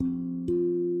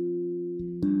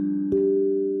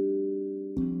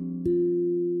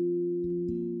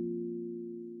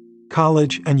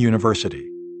College and university.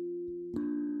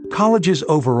 Colleges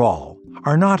overall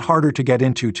are not harder to get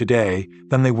into today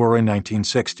than they were in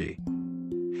 1960.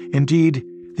 Indeed,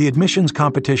 the admissions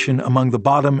competition among the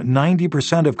bottom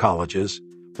 90% of colleges,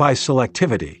 by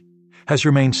selectivity, has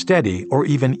remained steady or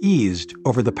even eased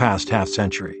over the past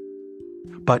half-century.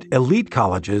 But elite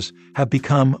colleges have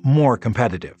become more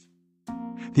competitive.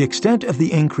 The extent of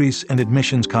the increase in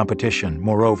admissions competition,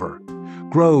 moreover,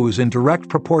 grows in direct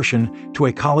proportion to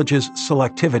a college's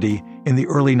selectivity in the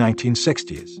early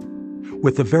 1960s,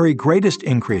 with the very greatest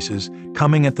increases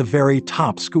coming at the very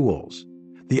top schools,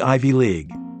 the Ivy League,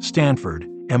 Stanford,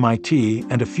 MIT,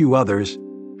 and a few others,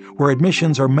 where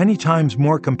admissions are many times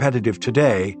more competitive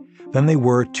today than they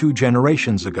were 2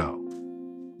 generations ago.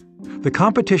 The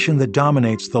competition that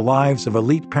dominates the lives of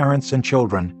elite parents and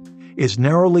children is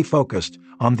narrowly focused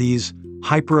on these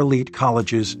hyper-elite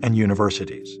colleges and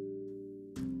universities.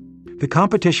 The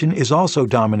competition is also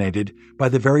dominated by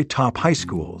the very top high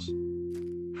schools.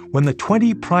 When the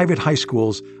 20 private high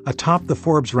schools atop the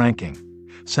Forbes ranking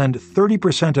send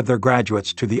 30% of their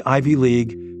graduates to the Ivy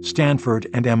League, Stanford,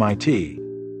 and MIT,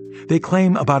 they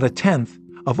claim about 1/10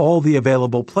 of all the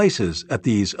available places at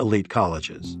these elite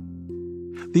colleges.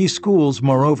 These schools,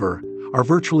 moreover, are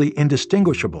virtually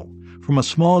indistinguishable from a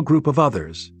small group of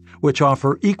others, which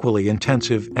offer equally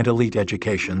intensive and elite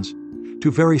educations to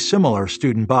very similar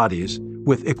student bodies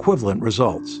with equivalent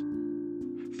results.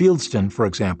 Fieldston, for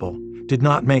example, did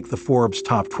not make the Forbes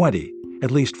top 20, at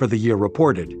least for the year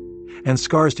reported, and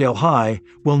Scarsdale High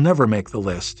will never make the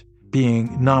list,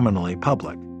 being nominally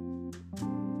public.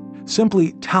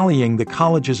 Simply tallying the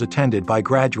colleges attended by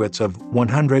graduates of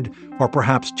 100 or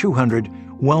perhaps 200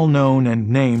 well-known and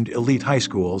named elite high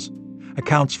schools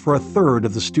accounts for 1/3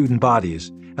 of the student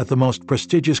bodies at the most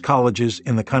prestigious colleges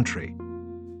in the country.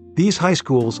 These high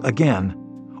schools, again,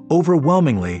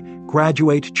 overwhelmingly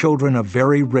graduate children of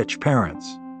very rich parents.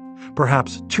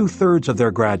 Perhaps 2/3 of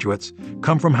their graduates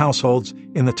come from households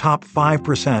in the top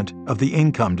 5% of the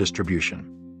income distribution.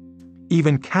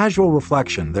 Even casual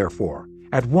reflection, therefore,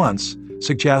 at once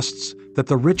suggests that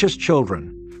the richest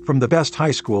children from the best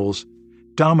high schools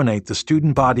dominate the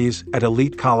student bodies at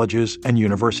elite colleges and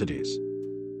universities.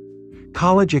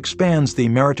 College expands the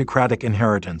meritocratic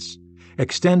inheritance,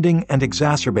 extending and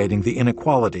exacerbating the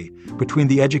inequality between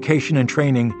the education and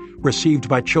training received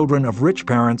by children of rich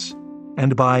parents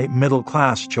and by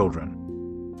middle-class children.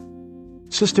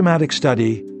 Systematic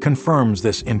study confirms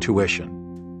this intuition.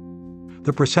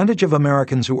 The percentage of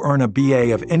Americans who earn a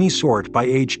BA of any sort by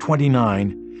age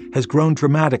 29 has grown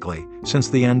dramatically since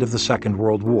the end of the Second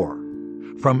World War,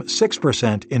 from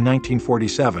 6% in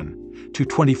 1947 to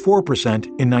 24%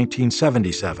 in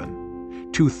 1977,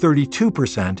 to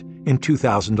 32% in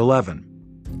 2011.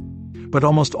 But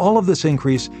almost all of this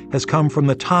increase has come from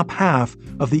the top half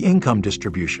of the income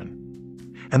distribution,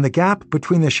 and the gap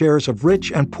between the shares of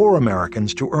rich and poor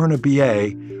Americans to earn a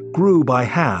BA grew by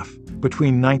half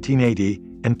between 1980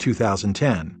 and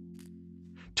 2010.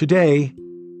 Today,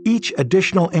 each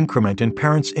additional increment in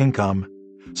parents' income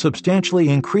substantially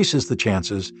increases the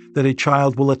chances that a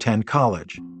child will attend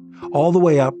college, all the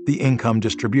way up the income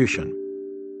distribution.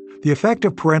 The effect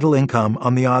of parental income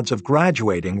on the odds of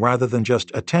graduating rather than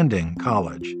just attending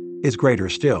college is greater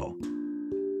still.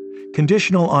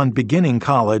 Conditional on beginning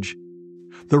college,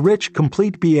 the rich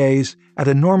complete BAs at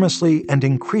enormously and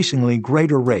increasingly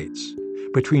greater rates,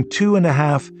 between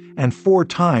 2.5 and 4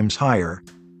 times higher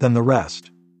than the rest.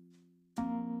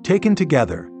 Taken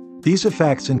together, these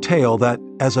effects entail that,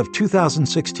 as of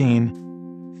 2016,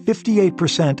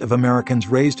 58% of Americans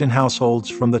raised in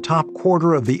households from the top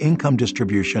quarter of the income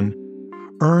distribution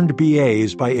earned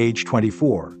BAs by age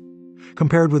 24,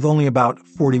 compared with only about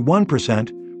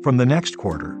 41% from the next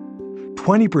quarter,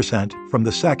 20% from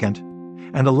the second,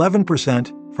 and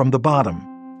 11% from the bottom.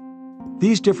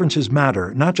 These differences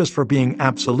matter not just for being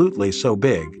absolutely so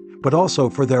big, but also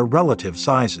for their relative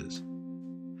sizes.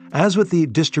 As with the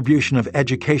distribution of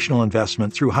educational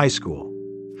investment through high school,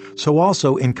 so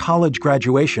also in college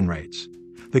graduation rates,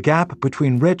 the gap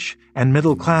between rich and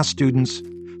middle-class students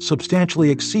substantially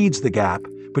exceeds the gap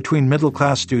between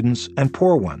middle-class students and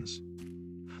poor ones.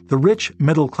 The rich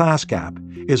middle-class gap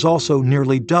is also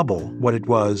nearly double what it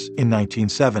was in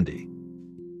 1970.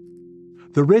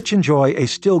 The rich enjoy a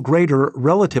still greater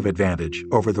relative advantage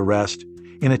over the rest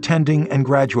in attending and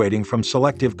graduating from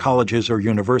selective colleges or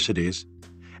universities,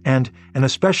 and an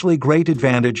especially great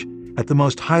advantage at the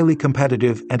most highly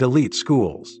competitive and elite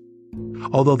schools,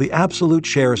 although the absolute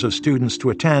shares of students to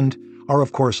attend are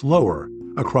of course lower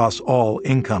across all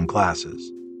income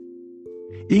classes.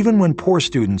 Even when poor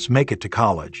students make it to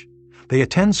college, They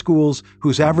attend schools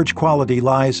whose average quality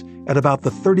lies at about the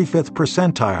 35th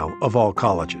percentile of all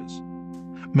colleges.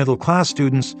 Middle-class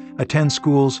students attend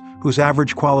schools whose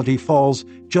average quality falls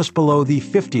just below the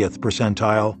 50th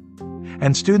percentile,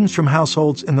 and students from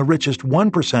households in the richest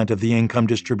 1% of the income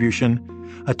distribution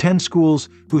attend schools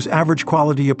whose average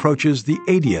quality approaches the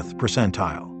 80th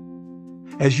percentile.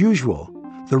 As usual,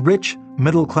 the rich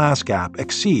middle-class gap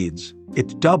exceeds,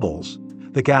 it doubles,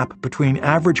 the gap between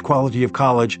average quality of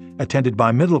college attended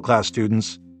by middle-class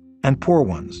students and poor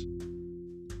ones.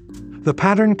 The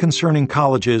pattern concerning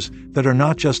colleges that are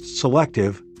not just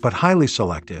selective but highly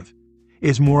selective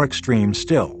is more extreme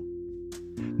still.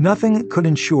 Nothing could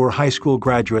ensure high school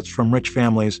graduates from rich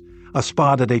families a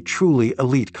spot at a truly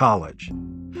elite college.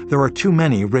 There are too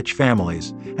many rich families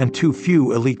and too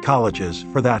few elite colleges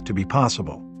for that to be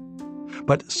possible.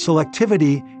 But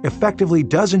selectivity effectively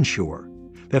does ensure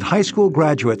that high school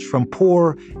graduates from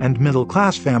poor and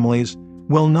middle-class families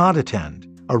will not attend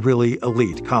a really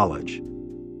elite college.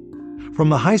 From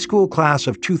the high school class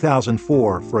of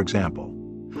 2004, for example,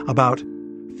 about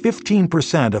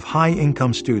 15% of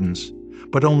high-income students,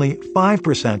 but only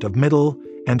 5% of middle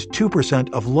and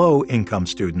 2% of low-income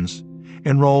students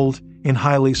enrolled in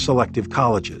highly selective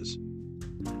colleges.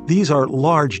 These are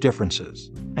large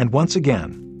differences, and once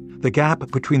again, the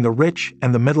gap between the rich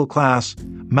and the middle class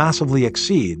massively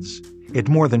exceeds, it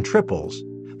more than triples,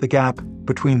 the gap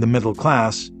between the middle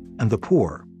class and the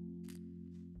poor.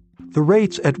 The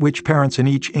rates at which parents in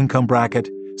each income bracket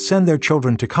send their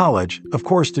children to college, of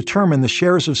course, determine the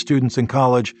shares of students in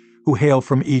college who hail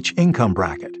from each income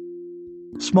bracket.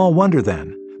 Small wonder,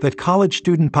 then, that college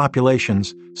student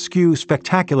populations skew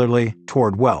spectacularly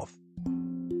toward wealth.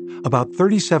 About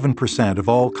 37% of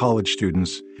all college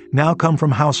students now come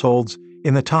from households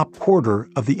in the top quarter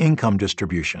of the income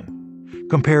distribution,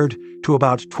 compared to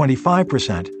about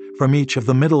 25% from each of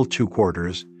the middle two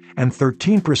quarters and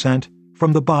 13%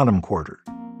 from the bottom quarter.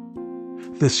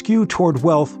 The skew toward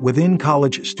wealth within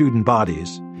college student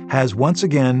bodies has once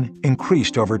again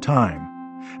increased over time,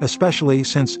 especially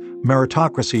since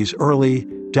meritocracy's early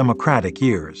democratic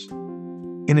years.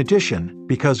 In addition,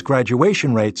 because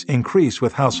graduation rates increase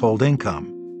with household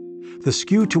income, the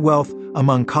skew to wealth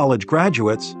among college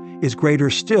graduates is greater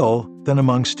still than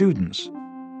among students.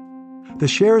 The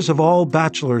shares of all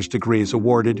bachelor's degrees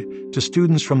awarded to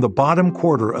students from the bottom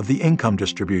quarter of the income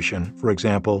distribution, for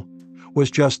example,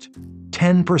 was just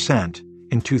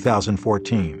 10% in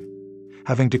 2014,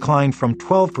 having declined from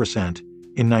 12%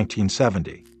 in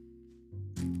 1970.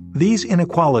 These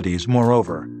inequalities,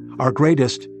 moreover, are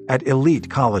greatest at elite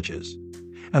colleges,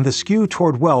 and the skew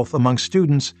toward wealth among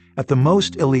students at the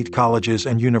most elite colleges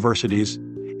and universities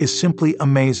is simply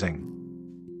amazing.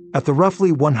 At the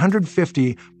roughly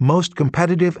 150 most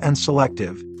competitive and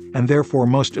selective, and therefore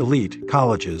most elite,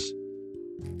 colleges,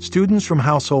 students from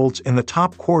households in the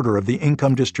top quarter of the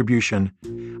income distribution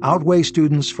outweigh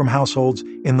students from households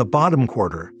in the bottom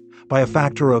quarter by a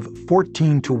factor of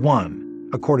 14 to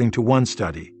 1, according to one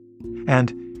study.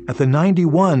 And at the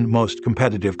 91 most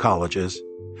competitive colleges,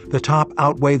 the top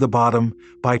outweigh the bottom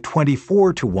by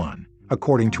 24 to 1,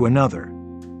 according to another.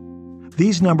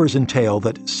 These numbers entail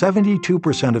that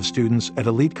 72% of students at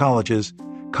elite colleges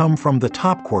come from the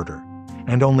top quarter,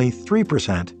 and only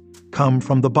 3% come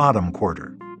from the bottom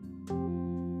quarter.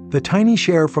 The tiny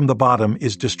share from the bottom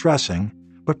is distressing,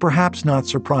 but perhaps not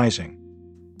surprising.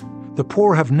 The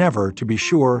poor have never, to be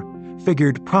sure,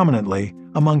 figured prominently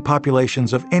among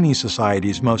populations of any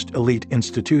society's most elite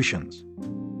institutions.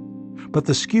 But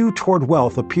the skew toward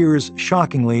wealth appears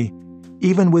shockingly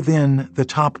even within the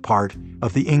top part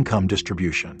of the income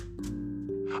distribution.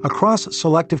 Across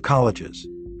selective colleges,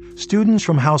 students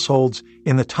from households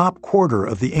in the top quarter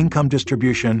of the income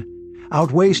distribution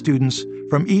outweigh students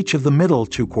from each of the middle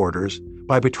two quarters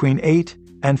by between 8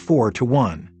 and 4 to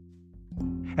 1.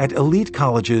 At elite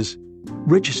colleges,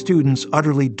 rich students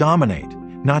utterly dominate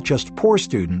not just poor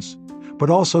students, but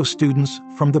also students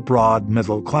from the broad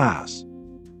middle class.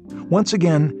 Once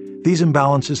again, these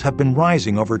imbalances have been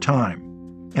rising over time,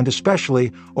 and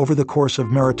especially over the course of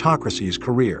meritocracy's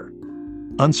career.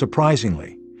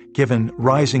 Unsurprisingly, given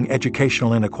rising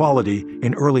educational inequality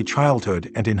in early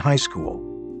childhood and in high school.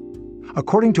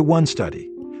 According to one study,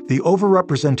 the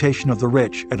overrepresentation of the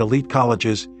rich at elite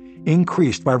colleges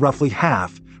increased by roughly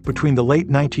half between the late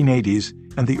 1980s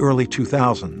and the early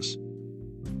 2000s.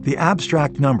 The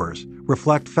abstract numbers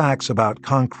reflect facts about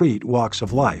concrete walks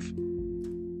of life.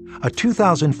 A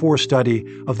 2004 study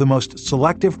of the most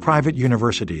selective private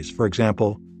universities, for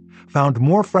example, found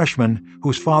more freshmen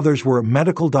whose fathers were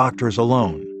medical doctors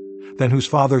alone than whose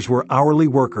fathers were hourly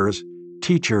workers,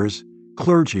 teachers,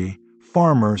 clergy,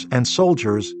 farmers, and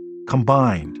soldiers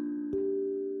combined.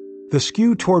 The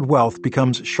skew toward wealth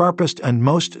becomes sharpest and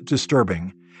most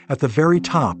disturbing at the very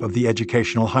top of the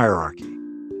educational hierarchy.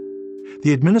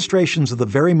 The administrations of the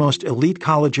very most elite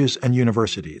colleges and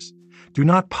universities do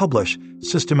not publish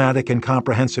systematic and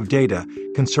comprehensive data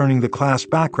concerning the class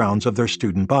backgrounds of their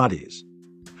student bodies.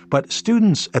 But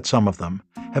students at some of them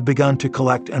have begun to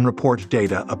collect and report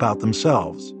data about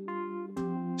themselves.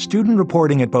 Student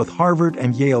reporting at both Harvard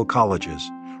and Yale colleges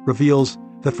reveals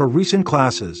that for recent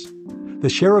classes, the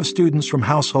share of students from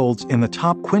households in the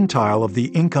top quintile of the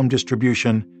income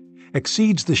distribution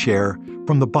exceeds the share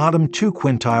from the bottom two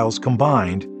quintiles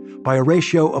combined by a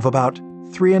ratio of about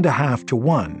 3.5 to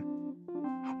 1.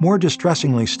 More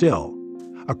distressingly still,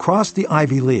 across the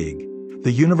Ivy League,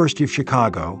 the University of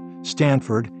Chicago,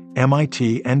 Stanford,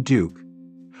 MIT, and Duke,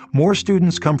 more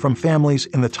students come from families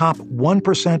in the top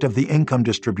 1% of the income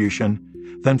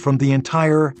distribution than from the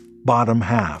entire bottom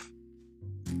half.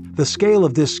 The scale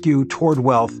of this skew toward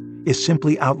wealth is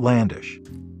simply outlandish.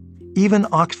 Even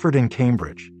Oxford and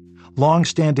Cambridge,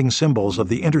 long-standing symbols of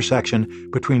the intersection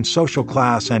between social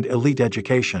class and elite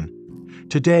education,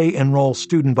 today enroll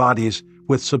student bodies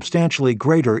with substantially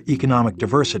greater economic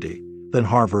diversity than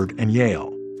Harvard and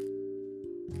Yale.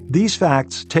 These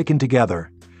facts, taken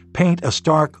together, paint a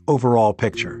stark overall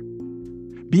picture.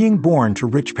 Being born to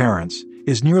rich parents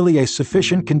is nearly a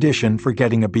sufficient condition for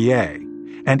getting a BA,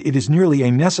 and it is nearly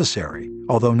a necessary,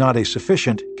 although not a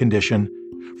sufficient, condition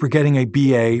for getting a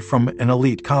BA from an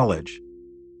elite college.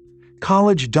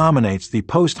 College dominates the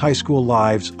post-high school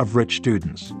lives of rich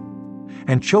students,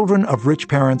 and children of rich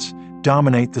parents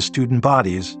dominate the student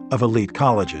bodies of elite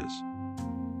colleges.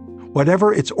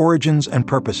 Whatever its origins and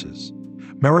purposes,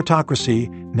 meritocracy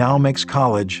now makes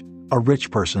college a rich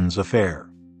person's affair.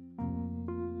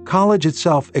 College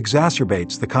itself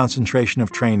exacerbates the concentration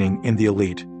of training in the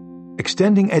elite,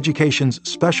 extending education's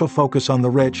special focus on the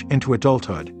rich into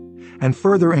adulthood, and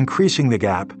further increasing the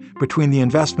gap between the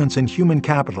investments in human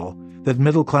capital that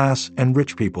middle-class and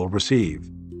rich people receive.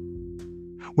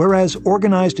 Whereas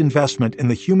organized investment in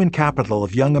the human capital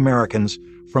of young Americans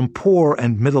from poor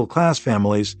and middle-class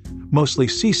families mostly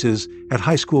ceases at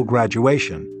high school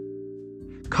graduation,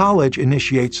 college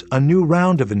initiates a new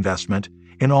round of investment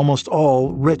in almost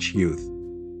all rich youth.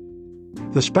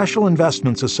 The special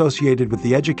investments associated with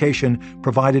the education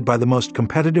provided by the most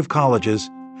competitive colleges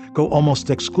go almost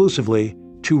exclusively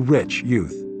to rich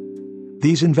youth.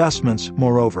 These investments,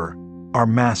 moreover, are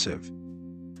massive.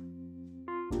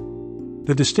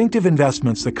 The distinctive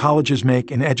investments that colleges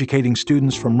make in educating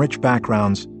students from rich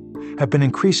backgrounds have been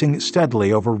increasing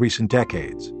steadily over recent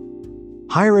decades.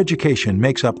 Higher education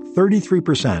makes up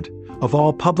 33% of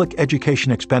all public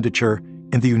education expenditure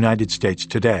in the United States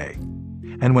today.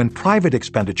 And when private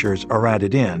expenditures are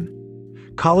added in,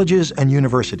 colleges and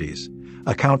universities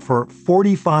account for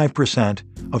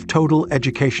 45% of total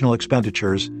educational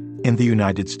expenditures in the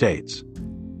United States.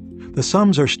 The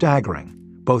sums are staggering,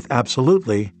 both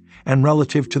absolutely and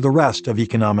relative to the rest of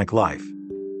economic life.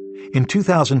 In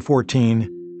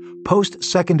 2014,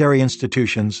 post-secondary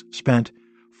institutions spent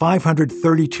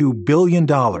 $532 billion,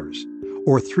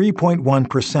 or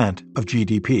 3.1% of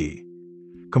GDP,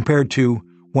 compared to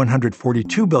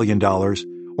 $142 billion,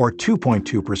 or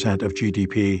 2.2% of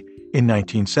GDP in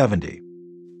 1970.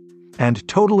 And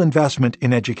total investment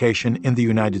in education in the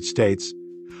United States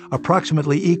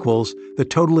approximately equals the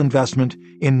total investment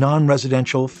in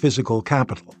non-residential physical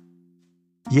capital.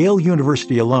 Yale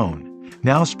University alone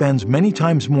now spends many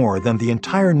times more than the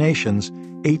entire nation's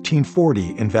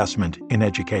 1840 investment in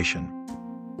education.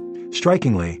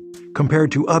 Strikingly,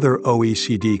 compared to other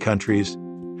OECD countries,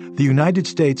 the United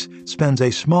States spends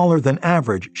a smaller than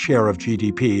average share of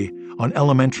GDP on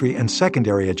elementary and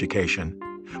secondary education,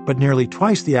 but nearly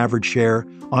twice the average share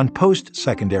on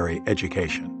post-secondary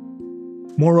education.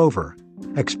 Moreover,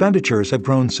 expenditures have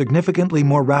grown significantly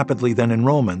more rapidly than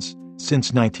enrollments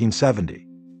since 1970,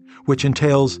 which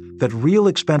entails that real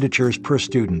expenditures per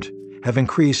student have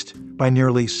increased by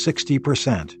nearly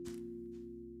 60%.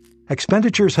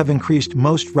 Expenditures have increased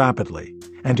most rapidly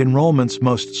and enrollments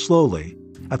most slowly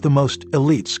at the most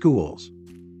elite schools.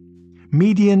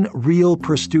 Median real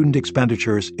per-student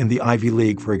expenditures in the Ivy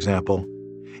League, for example,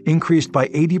 increased by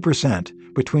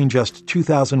 80% between just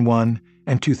 2001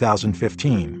 and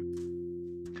 2015.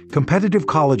 Competitive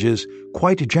colleges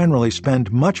quite generally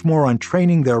spend much more on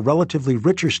training their relatively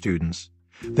richer students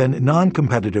than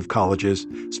non-competitive colleges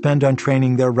spend on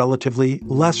training their relatively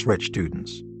less rich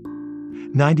students.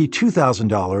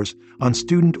 $92,000 on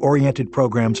student-oriented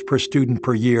programs per student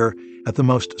per year at the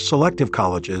most selective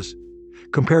colleges,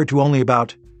 compared to only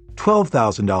about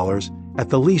 $12,000 at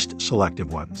the least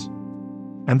selective ones.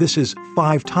 and this is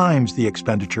 5 times the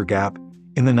expenditure gap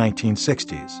in the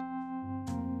 1960s.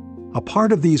 A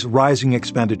part of these rising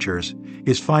expenditures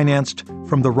is financed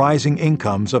from the rising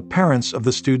incomes of parents of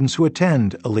the students who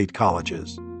attend elite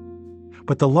colleges.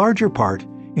 But the larger part,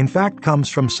 in fact, comes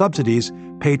from subsidies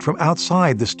paid from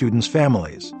outside the students'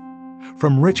 families,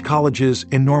 from rich colleges'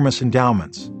 enormous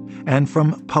endowments, and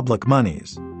from public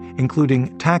monies,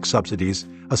 including tax subsidies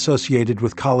associated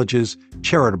with colleges'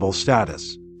 charitable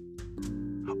status.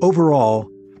 Overall,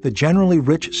 the generally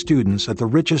rich students at the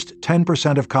richest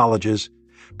 10% of colleges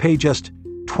pay just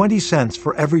 20 cents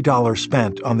for every dollar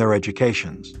spent on their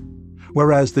educations,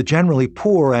 whereas the generally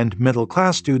poor and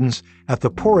middle-class students at the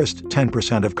poorest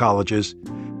 10% of colleges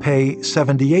pay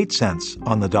 78 cents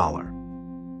on the dollar.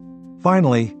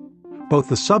 Finally, both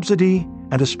the subsidy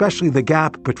and especially the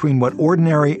gap between what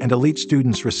ordinary and elite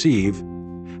students receive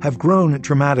have grown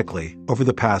dramatically over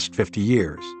the past 50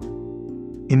 years.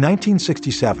 In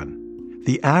 1967,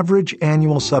 the average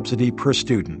annual subsidy per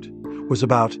student was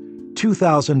about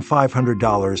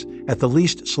 $2,500 at the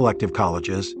least selective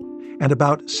colleges and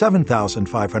about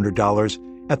 $7,500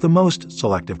 at the most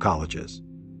selective colleges.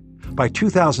 By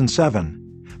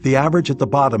 2007, the average at the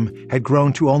bottom had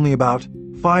grown to only about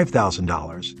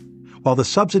 $5,000, while the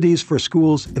subsidies for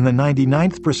schools in the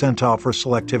 99th percentile for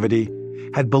selectivity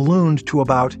had ballooned to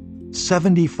about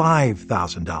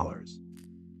 $75,000.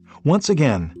 Once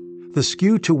again, the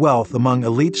skew to wealth among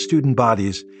elite student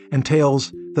bodies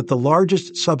entails that the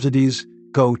largest subsidies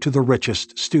go to the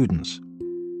richest students.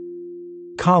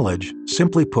 College,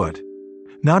 simply put,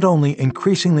 not only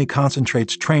increasingly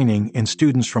concentrates training in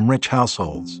students from rich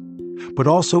households, but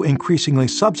also increasingly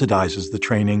subsidizes the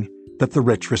training that the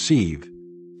rich receive.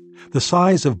 The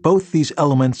size of both these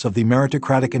elements of the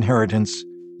meritocratic inheritance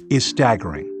is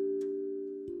staggering.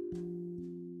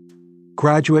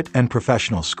 Graduate and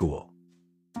professional school.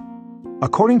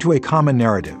 According to a common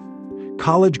narrative,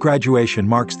 college graduation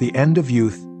marks the end of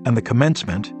youth and the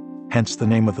commencement, hence the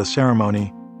name of the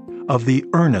ceremony, of the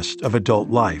earnest of adult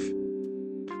life.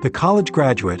 The college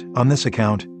graduate, on this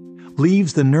account,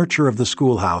 leaves the nurture of the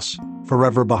schoolhouse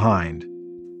forever behind.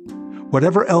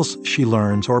 Whatever else she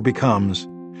learns or becomes,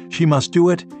 she must do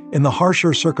it in the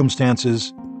harsher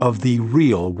circumstances of the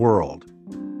real world.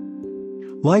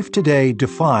 Life today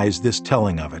defies this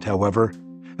telling of it, however,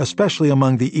 especially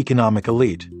among the economic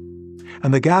elite,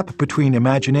 and the gap between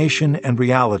imagination and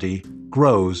reality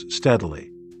grows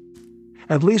steadily.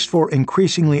 At least for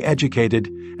increasingly educated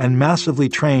and massively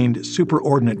trained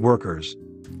superordinate workers,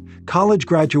 college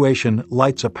graduation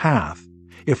lights a path,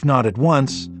 if not at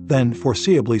once, then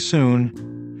foreseeably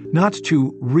soon, not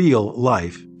to real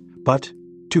life, but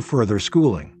to further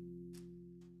schooling.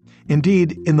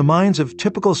 Indeed, in the minds of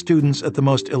typical students at the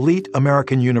most elite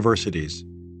American universities,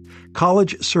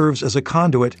 college serves as a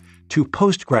conduit to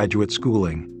postgraduate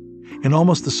schooling, in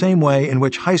almost the same way in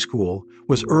which high school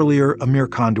was earlier a mere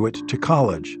conduit to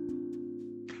college.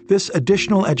 This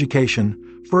additional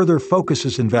education further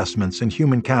focuses investments in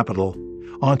human capital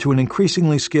onto an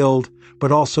increasingly skilled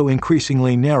but also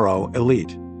increasingly narrow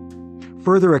elite,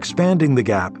 further expanding the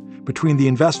gap between the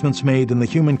investments made in the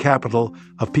human capital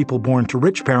of people born to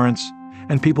rich parents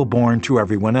and people born to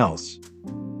everyone else.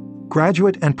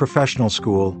 Graduate and professional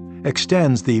school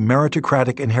extends the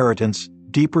meritocratic inheritance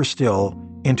deeper still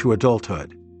into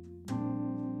adulthood.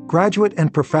 Graduate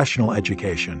and professional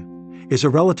education is a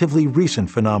relatively recent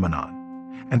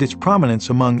phenomenon, and its prominence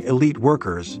among elite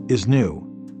workers is new.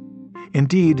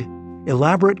 Indeed,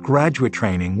 elaborate graduate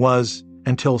training was,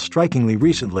 until strikingly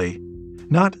recently,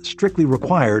 not strictly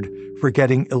required for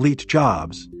getting elite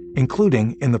jobs,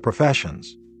 including in the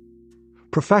professions.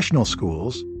 Professional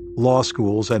schools, law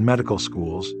schools and medical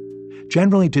schools,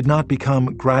 generally did not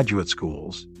become graduate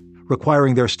schools,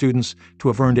 requiring their students to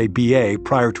have earned a BA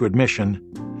prior to admission,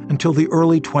 until the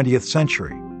early 20th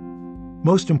century.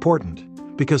 Most important,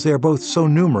 because they are both so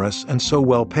numerous and so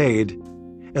well paid,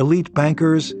 elite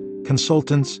bankers,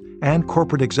 consultants, and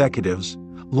corporate executives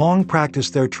long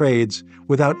practiced their trades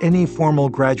without any formal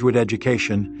graduate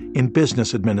education in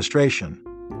business administration.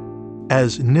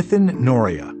 As Nithin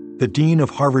Noria, the dean of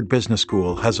Harvard Business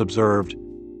School, has observed,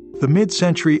 the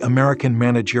mid-century American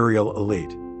managerial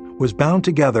elite was bound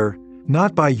together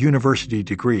not by university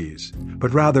degrees,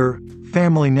 but rather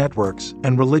family networks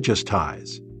and religious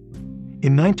ties.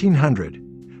 In 1900,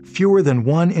 fewer than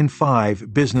 1 in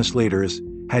 5 business leaders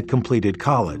had completed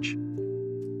college.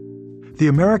 The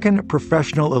American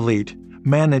professional elite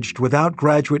managed without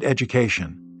graduate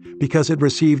education because it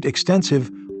received extensive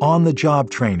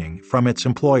on-the-job training from its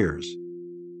employers.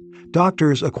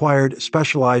 Doctors acquired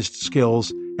specialized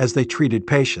skills as they treated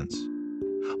patients.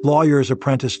 lawyers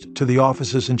apprenticed to the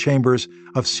offices and chambers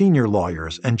of senior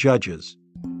lawyers and judges.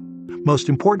 Most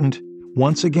important,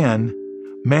 once again,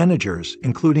 managers,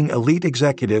 including elite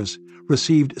executives,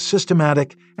 received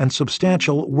systematic and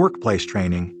substantial workplace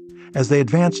training as they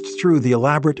advanced through the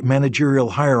elaborate managerial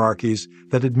hierarchies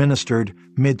that administered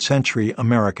mid-century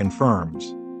American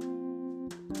firms.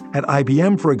 At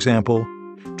IBM, for example,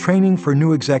 training for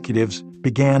new executives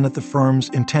began at the firm's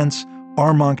intense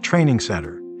Armonk Training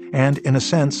Center and, in a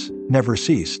sense, never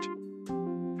ceased.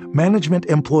 Management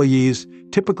employees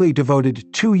typically devoted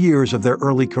 2 years of their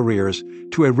early careers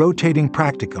to a rotating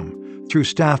practicum through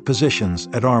staff positions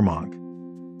at Armonk,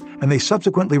 and they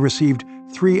subsequently received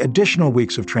 3 additional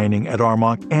weeks of training at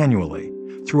Armonk annually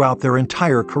throughout their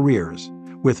entire careers,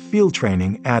 with field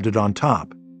training added on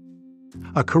top.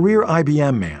 A career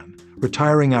IBM man,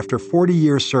 retiring after 40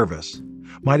 years' service,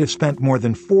 might have spent more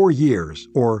than 4 years,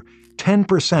 or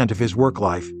 10% of his work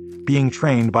life, being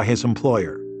trained by his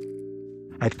employer.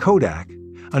 At Kodak,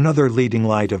 another leading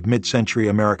light of mid-century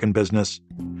American business,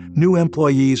 new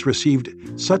employees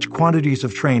received such quantities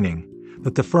of training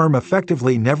that the firm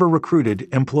effectively never recruited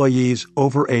employees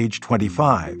over age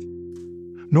 25.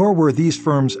 Nor were these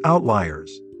firms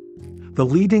outliers. The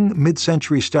leading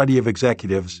mid-century study of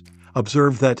executives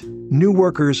observed that new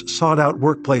workers sought out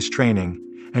workplace training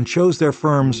and chose their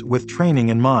firms with training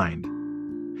in mind,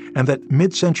 and that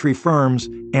mid-century firms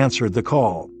answered the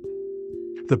call.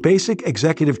 The basic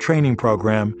executive training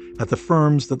program at the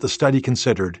firms that the study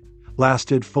considered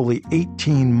lasted fully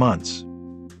 18 months.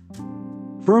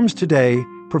 Firms today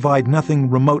provide nothing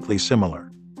remotely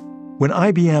similar. When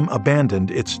IBM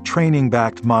abandoned its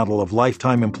training-backed model of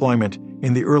lifetime employment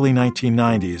in the early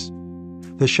 1990s,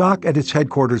 the shock at its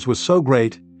headquarters was so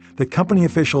great that company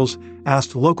officials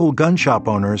asked local gun shop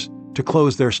owners to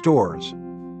close their stores.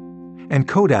 And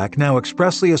Kodak now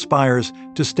expressly aspires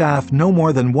to staff no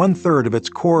more than 1/3 of its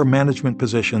core management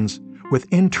positions with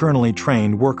internally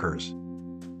trained workers.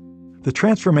 The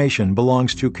transformation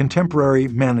belongs to contemporary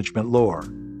management lore.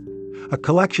 A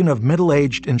collection of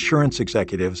middle-aged insurance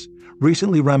executives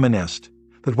recently reminisced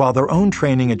that while their own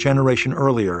training a generation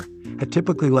earlier had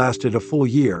typically lasted a full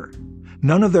year,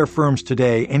 none of their firms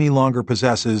today any longer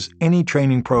possesses any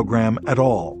training program at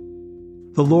all.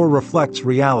 The lore reflects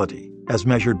reality, as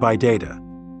measured by data.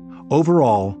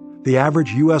 Overall, the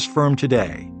average U.S. firm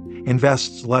today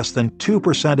invests less than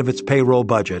 2% of its payroll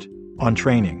budget on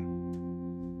training.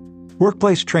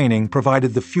 Workplace training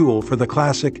provided the fuel for the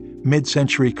classic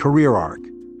mid-century career arc,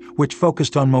 which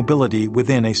focused on mobility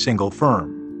within a single firm,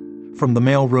 from the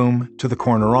mailroom to the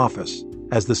corner office,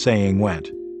 as the saying went.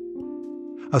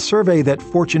 A survey that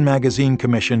Fortune magazine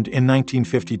commissioned in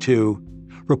 1952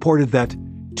 reported that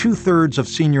 2/3 of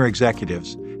senior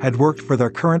executives had worked for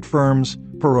their current firms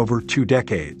for over 2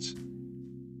 decades.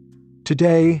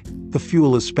 Today, the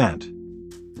fuel is spent.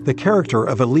 The character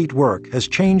of elite work has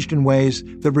changed in ways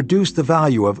that reduce the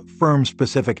value of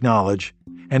firm-specific knowledge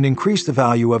and increase the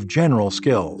value of general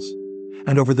skills.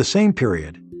 And over the same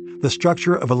period, the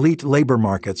structure of elite labor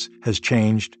markets has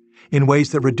changed in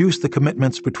ways that reduce the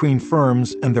commitments between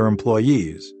firms and their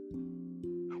employees.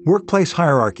 Workplace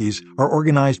hierarchies are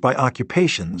organized by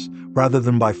occupations rather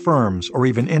than by firms or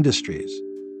even industries.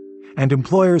 And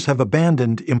employers have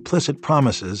abandoned implicit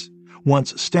promises,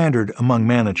 once standard among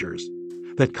managers,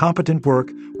 that competent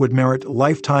work would merit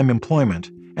lifetime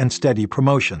employment and steady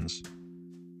promotions.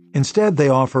 Instead, they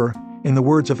offer, in the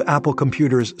words of Apple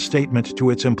Computer's statement to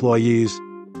its employees,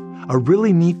 a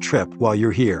really neat trip while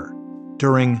you're here,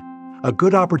 during a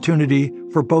good opportunity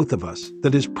for both of us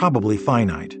that is probably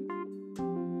finite.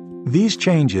 These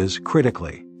changes,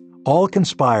 critically, all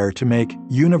conspire to make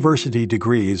university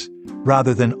degrees,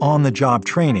 rather than on-the-job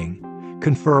training,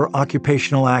 confer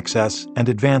occupational access and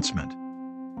advancement.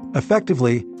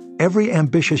 Effectively, every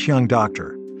ambitious young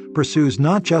doctor pursues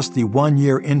not just the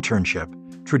 1-year internship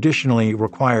traditionally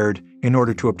required in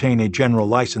order to obtain a general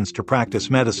license to practice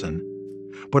medicine,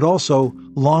 but also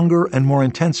longer and more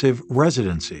intensive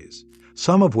residencies,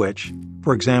 some of which,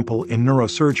 for example in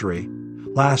neurosurgery,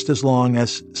 last as long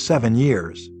as 7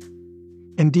 years.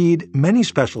 Indeed, many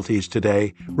specialties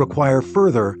today require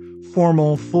further,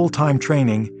 formal, full-time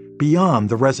training beyond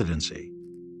the residency.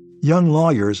 Young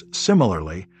lawyers,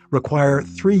 similarly, require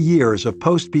 3 years of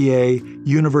post-BA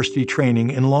university training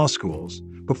in law schools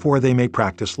before they may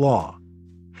practice law.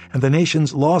 And the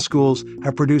nation's law schools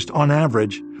have produced, on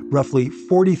average, roughly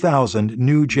 40,000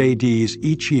 new JDs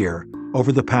each year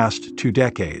over the past 2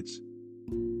 decades.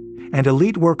 And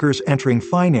elite workers entering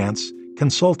finance,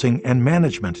 consulting, and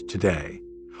management today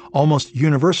almost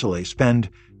universally spend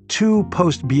 2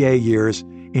 post-BA years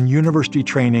in university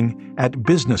training at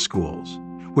business schools,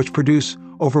 which produce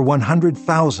over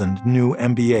 100,000 new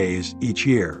MBAs each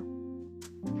year.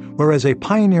 Whereas a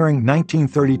pioneering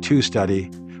 1932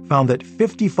 study found that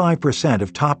 55%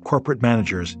 of top corporate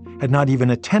managers had not even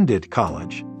attended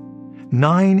college,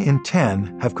 9 in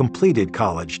 10 have completed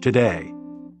college today,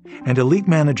 and elite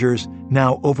managers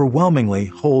now overwhelmingly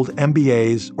hold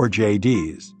MBAs or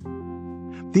JDs.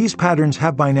 These patterns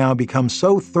have by now become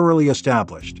so thoroughly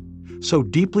established, so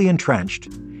deeply entrenched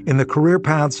in the career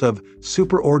paths of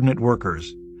superordinate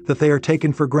workers that they are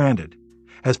taken for granted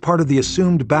as part of the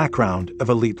assumed background of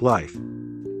elite life.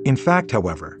 In fact,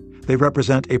 however, they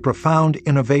represent a profound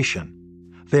innovation.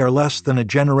 They are less than a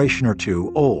generation or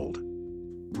two old.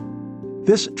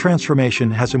 This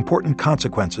transformation has important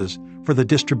consequences for the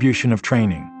distribution of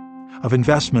training, of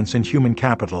investments in human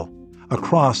capital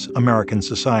across American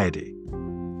society.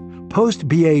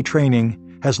 Post-BA training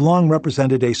has long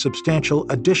represented a substantial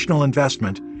additional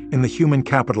investment in the human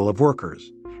capital of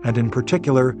workers, and in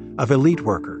particular of elite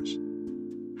workers.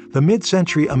 The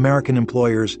mid-century American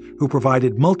employers who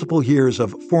provided multiple years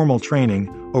of formal training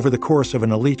over the course of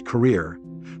an elite career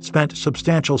spent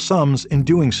substantial sums in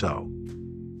doing so.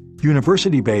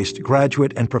 University-based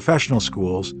graduate and professional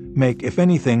schools make, if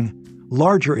anything,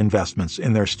 larger investments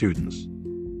in their students.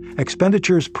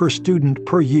 Expenditures per student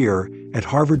per year at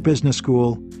Harvard Business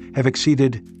School have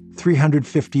exceeded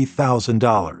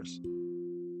 $350,000.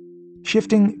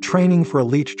 Shifting training for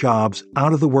elite jobs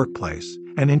out of the workplace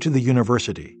and into the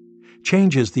university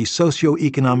changes the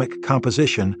socioeconomic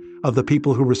composition of the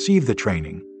people who receive the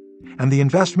training and the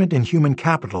investment in human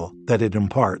capital that it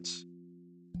imparts.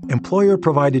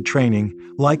 Employer-provided training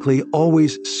likely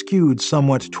always skewed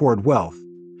somewhat toward wealth,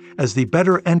 as the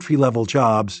better entry-level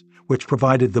jobs, which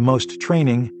provided the most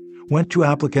training, went to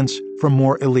applicants from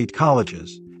more elite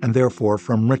colleges and therefore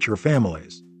from richer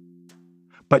families.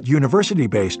 But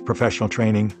university-based professional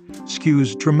training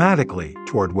skews dramatically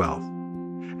toward wealth,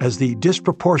 as the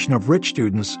disproportion of rich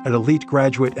students at elite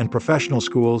graduate and professional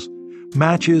schools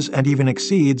matches and even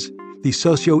exceeds the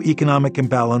socioeconomic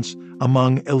imbalance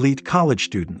among elite college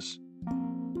students.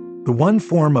 The one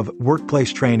form of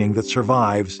workplace training that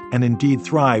survives and indeed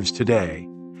thrives today,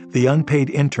 the unpaid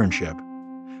internship,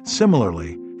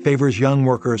 similarly favors young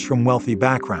workers from wealthy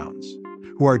backgrounds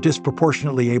who are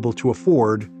disproportionately able to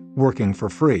afford working for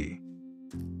free.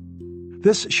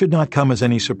 This should not come as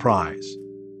any surprise.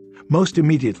 Most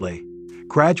immediately,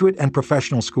 graduate and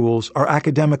professional schools are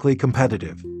academically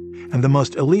competitive, and the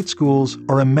most elite schools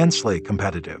are immensely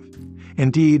competitive,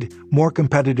 indeed more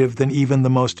competitive than even the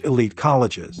most elite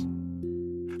colleges.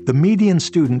 The median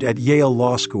student at Yale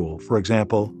Law School, for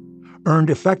example, earned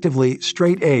effectively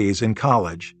straight A's in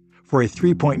college for a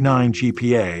 3.9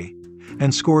 GPA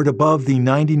and scored above the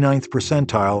 99th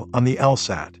percentile on the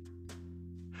LSAT.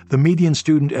 The median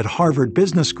student at Harvard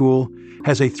Business School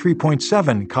has a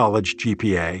 3.7 college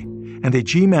GPA and a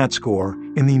GMAT score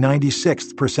in the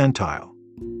 96th percentile.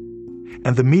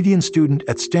 And the median student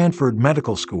at Stanford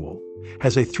Medical School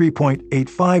has a 3.85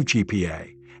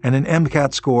 GPA and an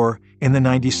MCAT score in the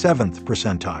 97th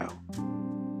percentile.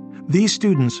 These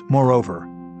students, moreover,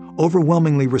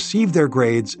 overwhelmingly receive their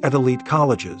grades at elite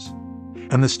colleges,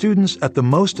 and the students at the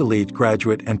most elite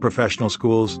graduate and professional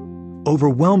schools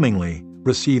overwhelmingly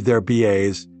receive their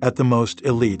BAs at the most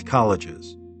elite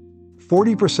colleges.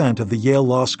 40% of the Yale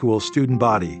Law School student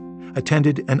body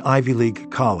attended an Ivy League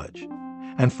college,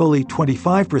 and fully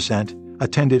 25%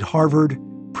 attended Harvard,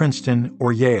 Princeton,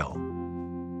 or Yale.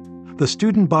 The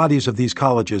student bodies of these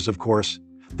colleges, of course,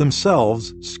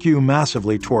 themselves skew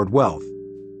massively toward wealth,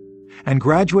 and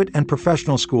graduate and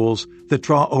professional schools that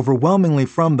draw overwhelmingly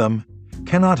from them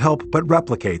cannot help but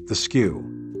replicate the skew.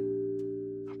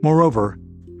 Moreover,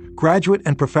 graduate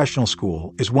and professional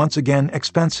school is once again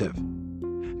expensive.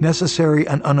 Necessary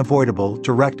and unavoidable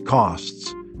direct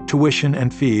costs, tuition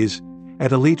and fees,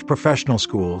 at elite professional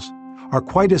schools are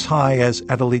quite as high as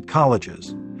at elite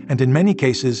colleges, and in many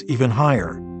cases even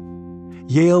higher.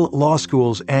 Yale Law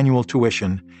School's annual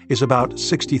tuition is about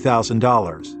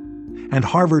 $60,000, and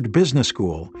Harvard Business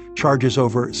School charges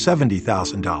over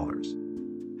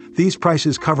 $70,000. These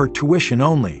prices cover tuition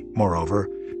only, moreover,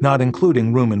 not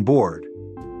including room and board.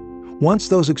 Once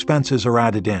those expenses are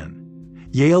added in,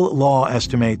 Yale Law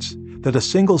estimates that a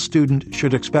single student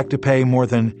should expect to pay more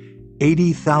than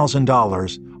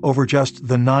 $80,000 over just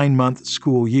the 9-month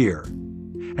school year,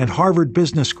 and Harvard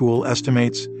Business School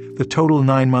estimates the total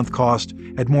 9-month cost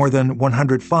at more than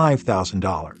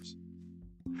 $105,000.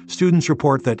 Students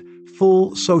report that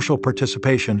full social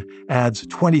participation adds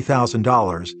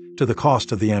 $20,000 to the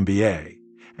cost of the MBA,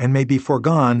 and may be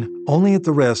foregone only at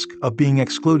the risk of being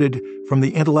excluded from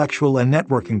the intellectual and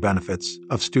networking benefits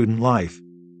of student life.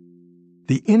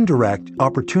 The indirect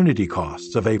opportunity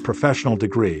costs of a professional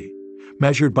degree,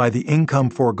 measured by the income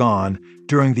foregone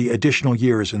during the additional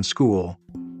years in school,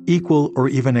 equal or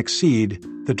even exceed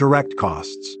the direct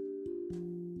costs.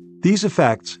 These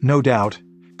effects, no doubt,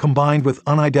 combined with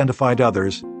unidentified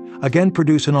others, again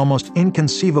produce an almost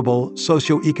inconceivable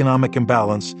socioeconomic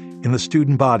imbalance in the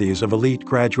student bodies of elite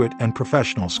graduate and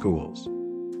professional schools.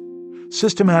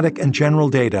 Systematic and general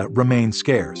data remain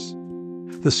scarce.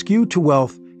 The skew to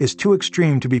wealth is too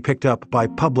extreme to be picked up by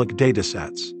public data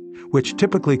sets, which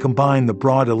typically combine the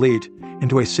broad elite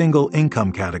into a single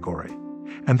income category,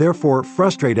 and therefore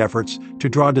frustrate efforts to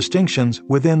draw distinctions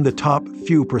within the top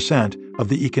few percent of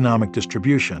the economic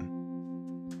distribution.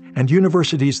 And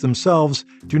universities themselves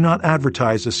do not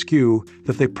advertise a skew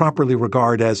that they properly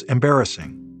regard as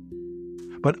embarrassing.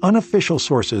 But unofficial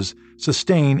sources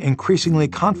sustain increasingly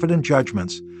confident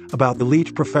judgments about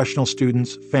elite professional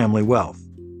students' family wealth.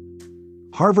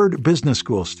 Harvard Business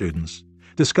School students,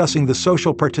 discussing the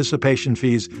social participation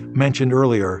fees mentioned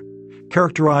earlier,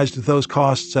 characterized those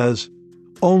costs as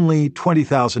only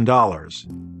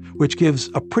 $20,000, which gives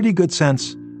a pretty good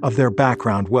sense of their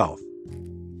background wealth.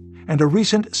 And a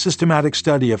recent systematic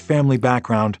study of family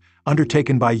background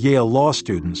undertaken by Yale law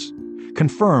students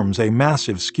confirms a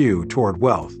massive skew toward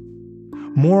wealth.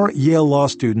 More Yale law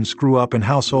students grew up in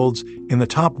households in the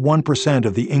top 1%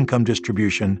 of the income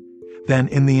distribution than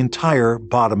in the entire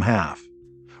bottom half,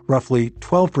 roughly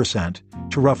 12%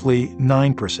 to roughly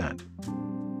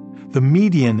 9%. The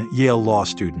median Yale law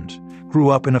student grew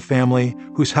up in a family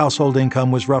whose household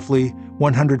income was roughly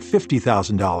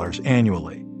 $150,000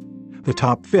 annually, the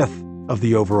top fifth of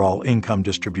the overall income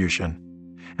distribution,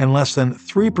 and less than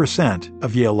 3%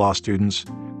 of Yale law students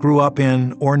grew up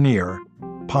in or near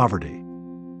poverty.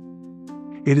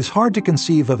 It is hard to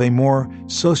conceive of a more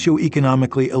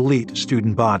socioeconomically elite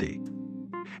student body.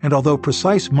 And although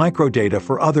precise microdata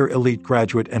for other elite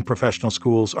graduate and professional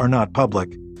schools are not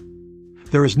public,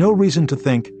 there is no reason to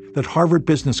think that Harvard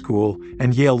Business School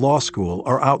and Yale Law School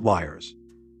are outliers.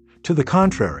 To the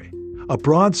contrary, a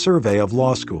broad survey of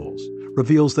law schools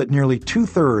reveals that nearly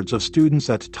two-thirds of students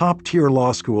at top-tier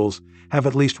law schools have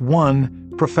at least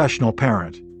one professional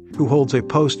parent who holds a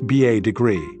post-BA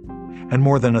degree, and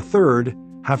more than a third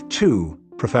have two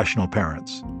professional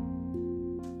parents.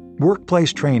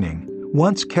 Workplace training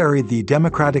once carried the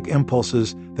democratic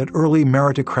impulses that early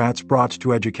meritocrats brought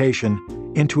to education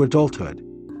into adulthood,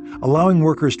 allowing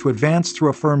workers to advance through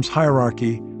a firm's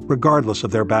hierarchy regardless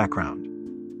of their background.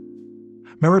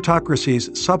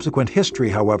 Meritocracy's subsequent history,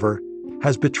 however,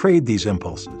 has betrayed these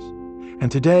impulses,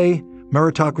 and today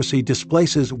meritocracy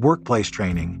displaces workplace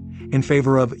training in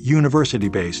favor of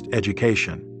university-based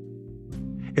education.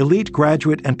 Elite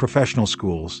graduate and professional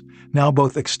schools now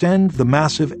both extend the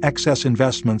massive excess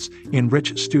investments in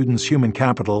rich students' human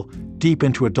capital deep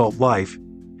into adult life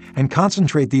and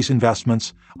concentrate these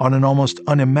investments on an almost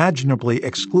unimaginably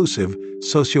exclusive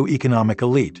socioeconomic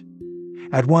elite,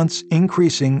 at once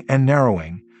increasing and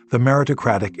narrowing the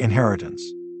meritocratic inheritance.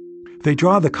 They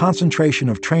draw the concentration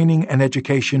of training and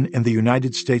education in the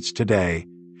United States today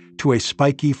to a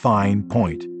spiky fine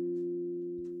point.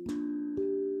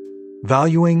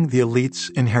 Valuing the elite's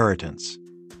inheritance.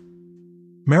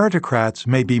 Meritocrats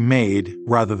may be made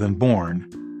rather than born,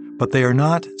 but they are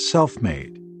not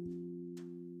self-made.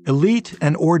 Elite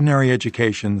and ordinary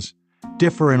educations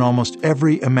differ in almost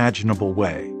every imaginable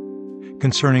way,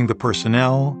 concerning the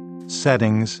personnel,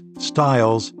 settings,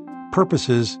 styles,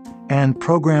 purposes, and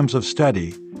programs of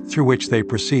study through which they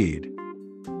proceed.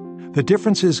 The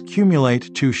differences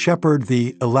cumulate to shepherd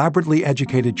the elaborately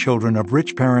educated children of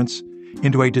rich parents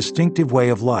into a distinctive way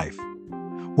of life,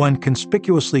 one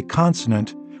conspicuously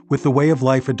consonant with the way of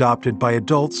life adopted by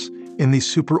adults in the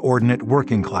superordinate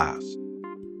working class.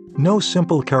 No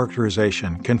simple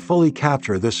characterization can fully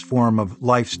capture this form of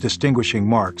life's distinguishing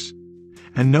marks,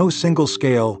 and no single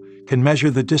scale can measure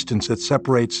the distance that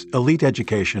separates elite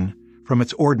education from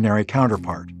its ordinary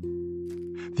counterpart.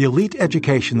 The elite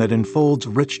education that enfolds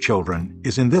rich children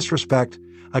is in this respect,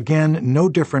 again, no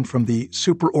different from the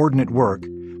superordinate work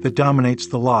that dominates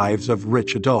the lives of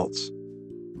rich adults.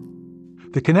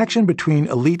 The connection between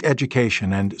elite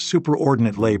education and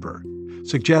superordinate labor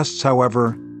suggests,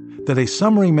 however, that a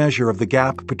summary measure of the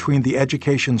gap between the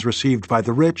educations received by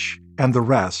the rich and the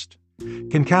rest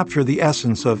can capture the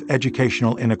essence of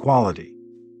educational inequality,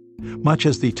 much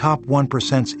as the top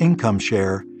 1%'s income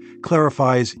share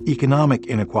clarifies economic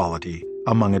inequality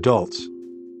among adults.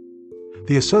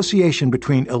 The association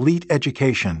between elite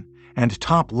education and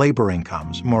top labor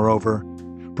incomes, moreover,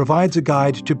 provides a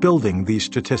guide to building the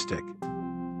statistic.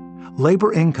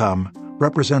 Labor income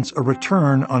represents a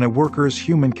return on a worker's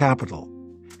human capital,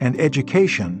 and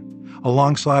education,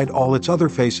 alongside all its other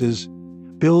faces,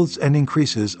 builds and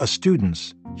increases a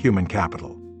student's human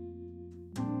capital.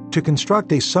 To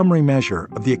construct a summary measure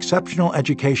of the exceptional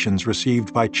educations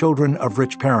received by children of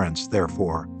rich parents,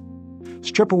 therefore,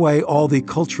 strip away all the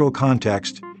cultural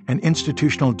context and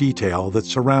institutional detail that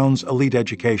surrounds elite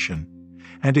education,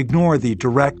 and ignore the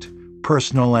direct,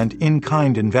 personal, and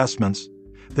in-kind investments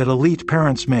that elite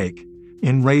parents make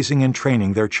in raising and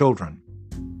training their children.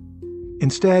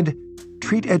 Instead,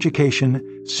 treat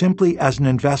education simply as an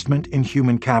investment in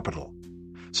human capital,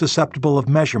 susceptible of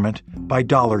measurement by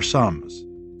dollar sums.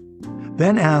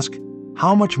 Then ask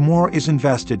how much more is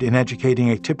invested in educating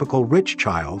a typical rich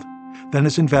child than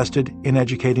is invested in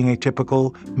educating a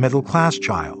typical middle-class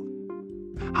child.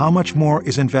 How much more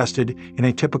is invested in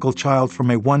a typical child from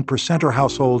a one-percenter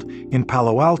household in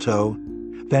Palo Alto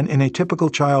than in a typical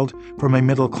child from a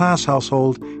middle-class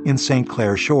household in St.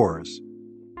 Clair Shores?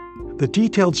 The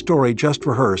detailed story just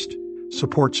rehearsed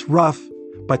supports rough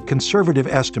but conservative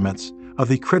estimates of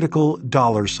the critical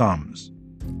dollar sums: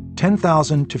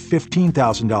 $10,000 to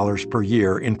 $15,000 per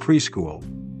year in preschool,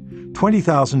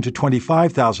 $20,000 to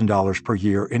 $25,000 per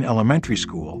year in elementary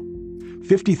school,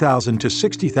 $50,000 to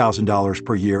 $60,000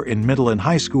 per year in middle and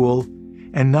high school,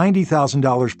 and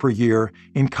 $90,000 per year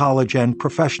in college and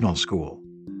professional school.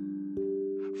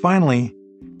 Finally,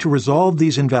 to resolve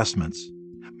these investments,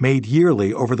 made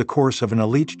yearly over the course of an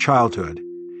elite childhood,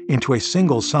 into a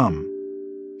single sum,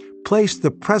 place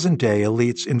the present-day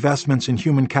elite's investments in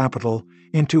human capital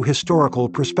into historical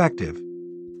perspective.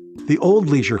 The old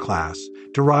leisure class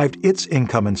derived its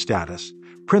income and status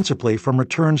principally from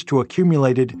returns to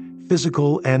accumulated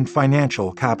physical and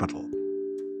financial capital.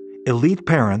 Elite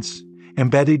parents,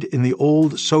 embedded in the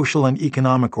old social and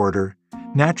economic order,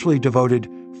 naturally devoted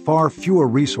far fewer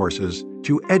resources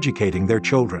to educating their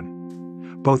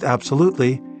children, both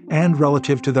absolutely and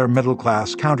relative to their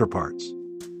middle-class counterparts.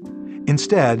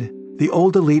 Instead, the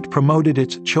old elite promoted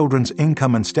its children's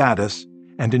income and status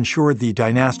and ensured the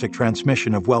dynastic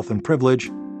transmission of wealth and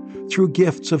privilege through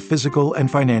gifts of physical and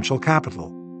financial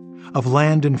capital, of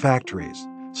land and factories,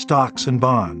 stocks and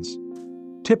bonds.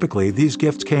 Typically, these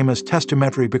gifts came as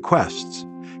testamentary bequests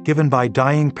given by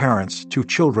dying parents to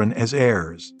children as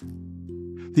heirs.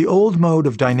 The old mode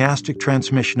of dynastic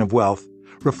transmission of wealth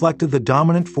reflected the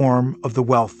dominant form of the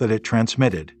wealth that it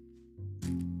transmitted.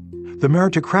 The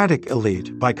meritocratic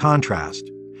elite, by contrast,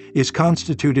 is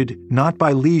constituted not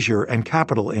by leisure and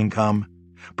capital income,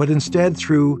 but instead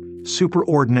through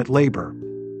superordinate labor.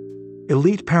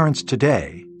 Elite parents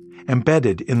today,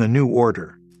 embedded in the new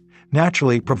order,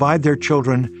 naturally provide their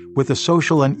children with a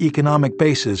social and economic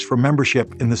basis for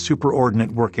membership in the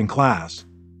superordinate working class.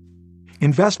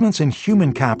 Investments in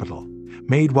human capital,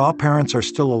 made while parents are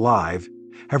still alive,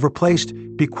 have replaced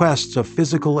bequests of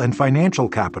physical and financial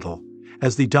capital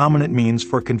as the dominant means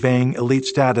for conveying elite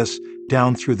status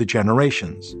down through the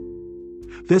generations.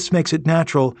 This makes it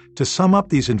natural to sum up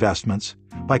these investments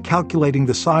by calculating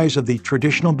the size of the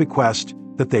traditional bequest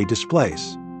that they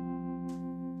displace.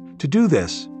 To do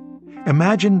this,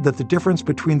 imagine that the difference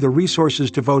between the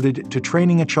resources devoted to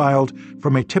training a child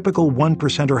from a typical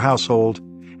one-percenter household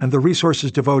and the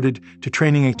resources devoted to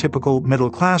training a typical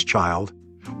middle-class child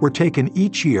were taken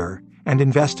each year and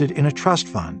invested in a trust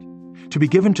fund to be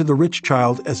given to the rich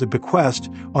child as a bequest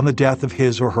on the death of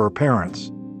his or her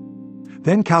parents.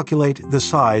 Then calculate the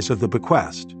size of the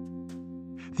bequest.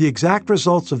 The exact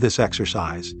results of this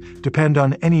exercise depend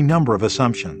on any number of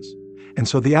assumptions, and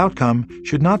so the outcome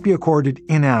should not be accorded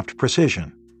inapt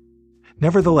precision.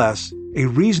 Nevertheless, a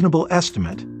reasonable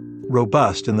estimate,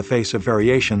 robust in the face of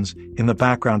variations in the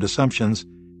background assumptions,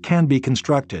 can be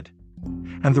constructed,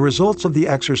 and the results of the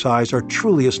exercise are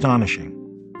truly astonishing.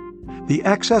 The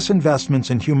excess investments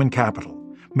in human capital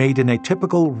made in a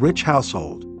typical rich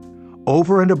household,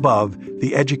 over and above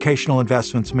the educational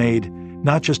investments made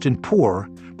not just in poor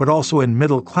but also in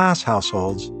middle-class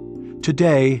households,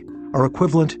 today are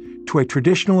equivalent to a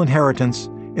traditional inheritance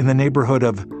in the neighborhood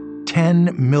of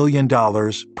 $10 million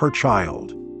per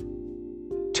child.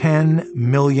 $10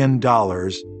 million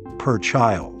per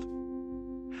child.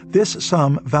 This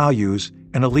sum values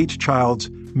an elite child's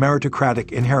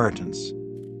meritocratic inheritance.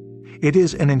 It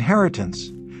is an inheritance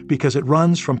because it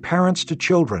runs from parents to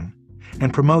children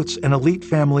and promotes an elite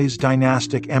family's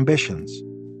dynastic ambitions.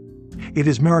 It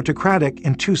is meritocratic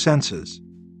in two senses.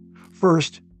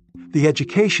 First, the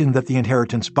education that the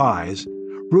inheritance buys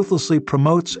ruthlessly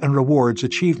promotes and rewards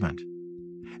achievement.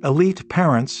 Elite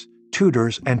parents,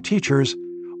 tutors, and teachers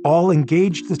all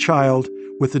engage the child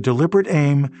with the deliberate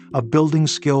aim of building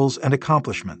skills and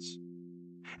accomplishments.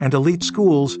 And elite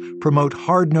schools promote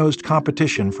hard-nosed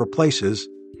competition for places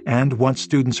and, once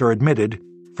students are admitted,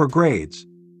 for grades.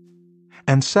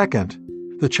 And second,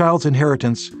 the child's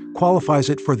inheritance qualifies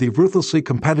it for the ruthlessly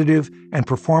competitive and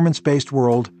performance-based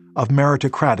world of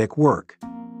meritocratic work.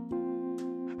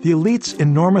 The elite's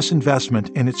enormous investment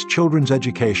in its children's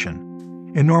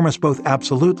education, enormous both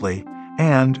absolutely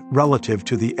and relative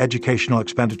to the educational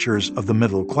expenditures of the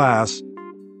middle class,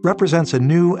 represents a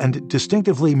new and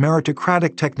distinctively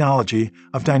meritocratic technology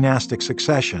of dynastic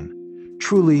succession,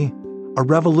 truly a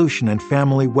revolution in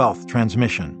family wealth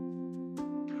transmission.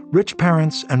 Rich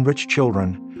parents and rich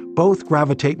children both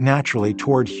gravitate naturally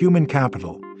toward human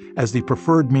capital as the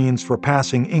preferred means for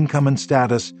passing income and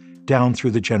status down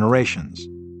through the generations.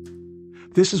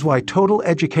 This is why total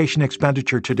education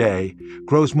expenditure today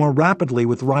grows more rapidly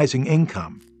with rising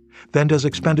income than does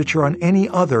expenditure on any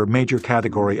other major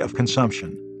category of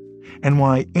consumption, and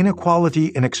why inequality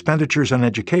in expenditures on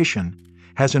education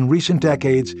has in recent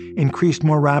decades increased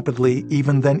more rapidly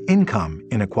even than income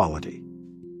inequality.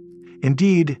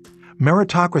 Indeed,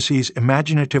 meritocracy's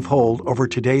imaginative hold over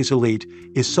today's elite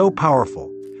is so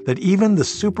powerful that even the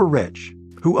super-rich,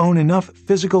 who own enough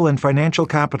physical and financial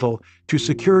capital to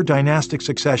secure dynastic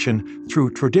succession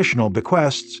through traditional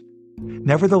bequests,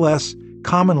 nevertheless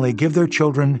commonly give their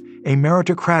children a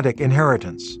meritocratic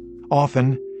inheritance,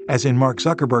 often, as in Mark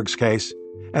Zuckerberg's case,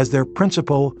 as their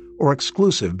principal or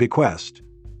exclusive bequest.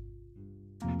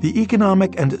 The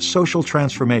economic and social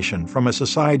transformation from a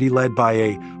society led by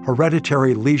a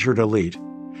hereditary leisured elite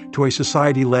to a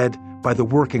society led by the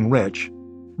working rich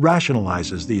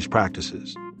rationalizes these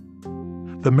practices.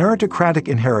 The meritocratic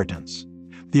inheritance,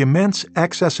 the immense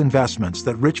excess investments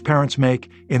that rich parents make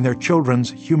in their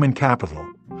children's human capital,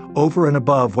 over and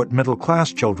above what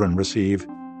middle-class children receive,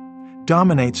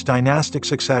 dominates dynastic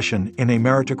succession in a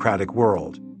meritocratic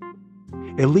world.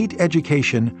 Elite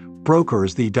education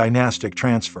brokers the dynastic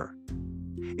transfer.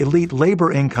 Elite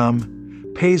labor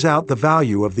income pays out the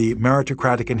value of the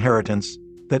meritocratic inheritance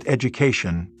that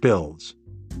education builds.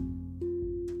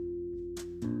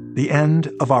 The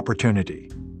end of opportunity.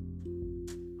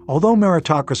 Although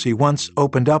meritocracy once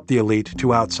opened up the elite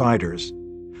to outsiders,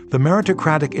 the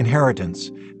meritocratic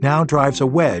inheritance now drives a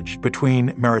wedge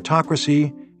between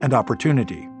meritocracy and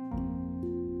opportunity.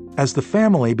 As the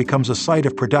family becomes a site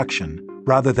of production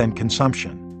rather than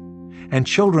consumption, and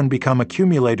children become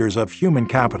accumulators of human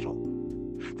capital,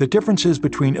 the differences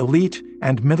between elite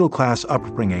and middle-class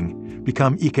upbringing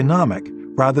become economic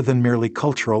rather than merely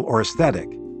cultural or aesthetic,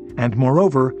 and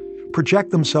moreover,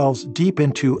 project themselves deep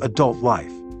into adult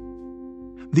life.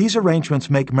 These arrangements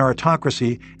make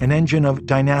meritocracy an engine of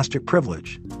dynastic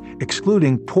privilege,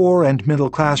 excluding poor and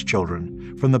middle-class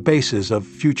children from the basis of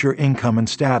future income and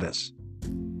status.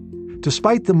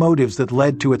 Despite the motives that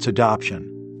led to its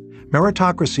adoption,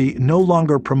 meritocracy no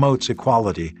longer promotes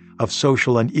equality of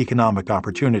social and economic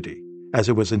opportunity, as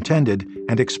it was intended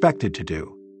and expected to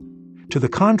do. To the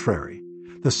contrary,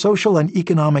 the social and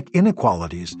economic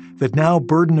inequalities that now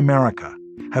burden America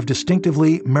have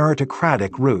distinctively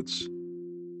meritocratic roots.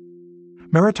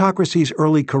 Meritocracy's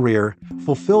early career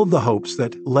fulfilled the hopes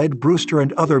that led Brewster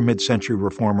and other mid-century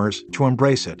reformers to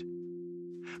embrace it.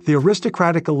 The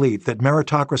aristocratic elite that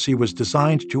meritocracy was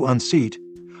designed to unseat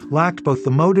lacked both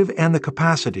the motive and the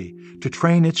capacity to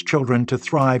train its children to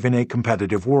thrive in a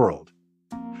competitive world.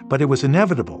 But it was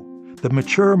inevitable that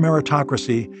mature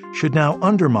meritocracy should now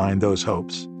undermine those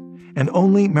hopes, and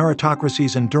only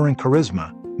meritocracy's enduring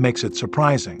charisma makes it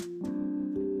surprising.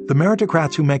 The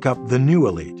meritocrats who make up the new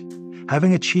elite,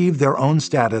 having achieved their own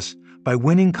status by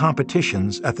winning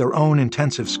competitions at their own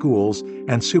intensive schools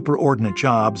and superordinate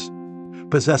jobs,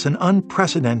 possess an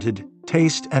unprecedented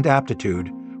taste and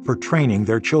aptitude for training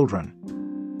their children.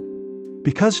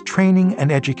 Because training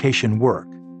and education work,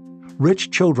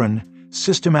 rich children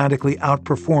systematically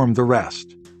outperform the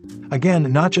rest.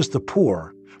 Again, not just the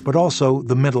poor, but also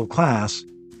the middle class,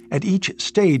 at each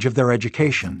stage of their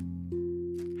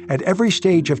education. At every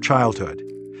stage of childhood,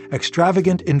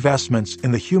 extravagant investments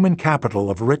in the human capital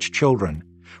of rich children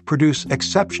produce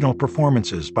exceptional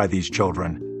performances by these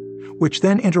children, which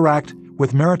then interact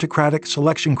with meritocratic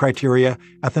selection criteria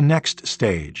at the next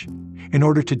stage, in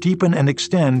order to deepen and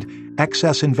extend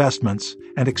excess investments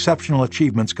and exceptional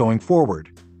achievements going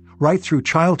forward, right through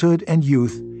childhood and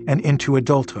youth and into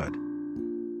adulthood.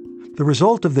 The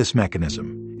result of this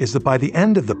mechanism is that by the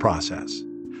end of the process,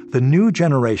 the new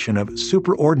generation of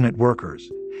superordinate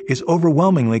workers is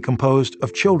overwhelmingly composed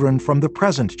of children from the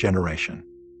present generation.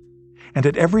 And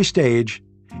at every stage,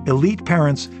 elite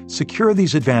parents secure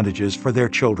these advantages for their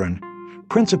children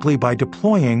principally by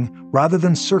deploying rather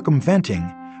than circumventing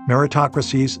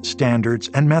meritocracy's standards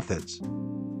and methods.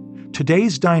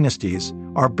 Today's dynasties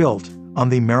are built on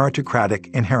the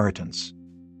meritocratic inheritance.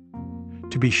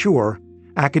 To be sure,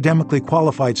 academically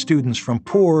qualified students from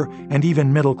poor and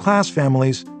even middle-class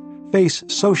families face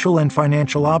social and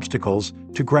financial obstacles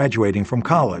to graduating from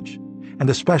college, and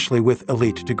especially with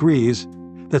elite degrees,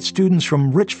 that students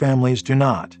from rich families do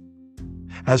not.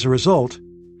 As a result,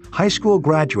 high school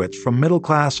graduates from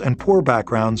middle-class and poor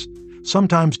backgrounds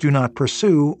sometimes do not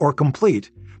pursue or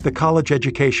complete the college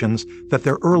educations that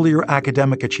their earlier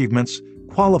academic achievements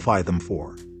qualify them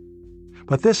for.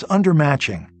 But this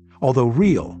undermatching, although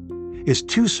real, is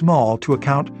too small to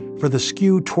account for the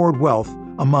skew toward wealth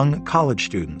among college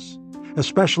students,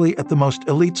 especially at the most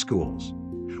elite schools,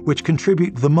 which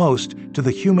contribute the most to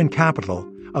the human capital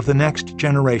of the next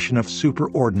generation of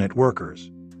superordinate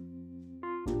workers.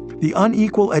 The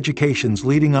unequal educations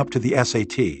leading up to the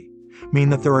SAT mean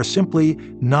that there are simply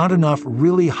not enough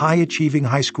really high-achieving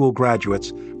high school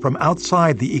graduates from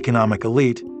outside the economic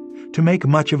elite to make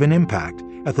much of an impact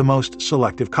at the most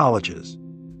selective colleges,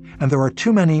 and there are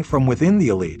too many from within the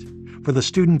elite for the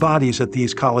student bodies at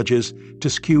these colleges to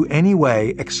skew any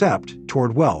way except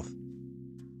toward wealth.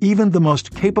 Even the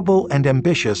most capable and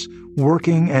ambitious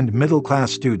working and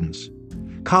middle-class students,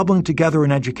 cobbling together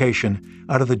an education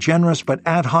out of the generous but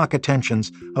ad hoc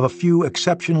attentions of a few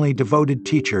exceptionally devoted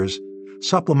teachers,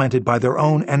 supplemented by their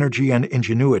own energy and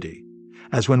ingenuity,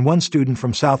 as when one student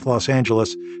from South Los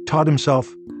Angeles taught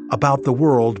himself about the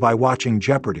world by watching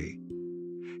Jeopardy,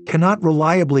 cannot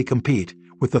reliably compete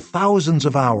with the thousands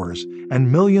of hours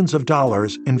and millions of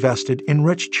dollars invested in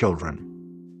rich children.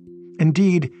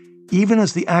 Indeed, even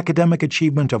as the academic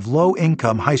achievement of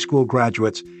low-income high school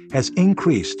graduates has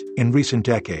increased in recent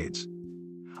decades,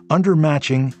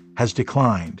 undermatching has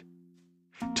declined.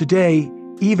 Today,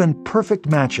 even perfect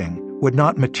matching would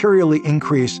not materially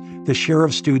increase the share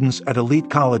of students at elite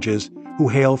colleges who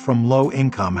hail from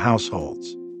low-income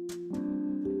households.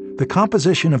 The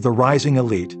composition of the rising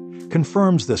elite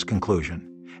confirms this conclusion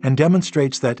and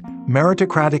demonstrates that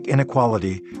meritocratic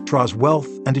inequality draws wealth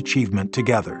and achievement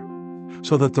together,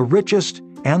 so that the richest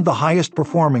and the highest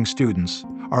performing students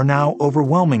are now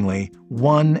overwhelmingly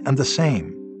one and the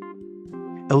same.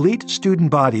 Elite student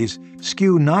bodies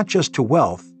skew not just to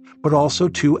wealth, but also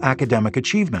to academic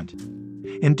achievement.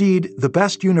 Indeed, the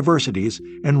best universities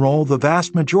enroll the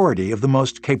vast majority of the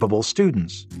most capable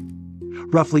students.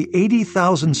 Roughly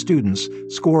 80,000 students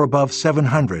score above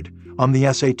 700 on the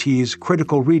SAT's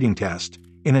critical reading test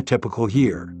in a typical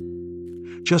year.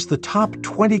 Just the top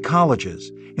 20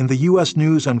 colleges in the U.S.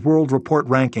 News and World Report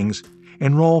rankings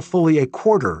enroll fully a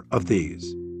quarter of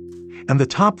these, and the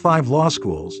top 5 law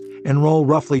schools enroll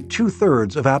roughly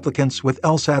 2/3 of applicants with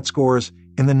LSAT scores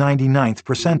in the 99th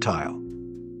percentile.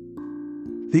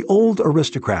 The old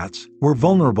aristocrats were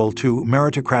vulnerable to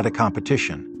meritocratic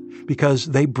competition because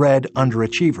they bred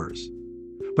underachievers,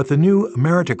 but the new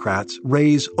meritocrats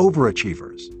raise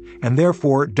overachievers and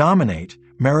therefore dominate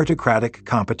meritocratic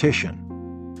competition.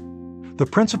 The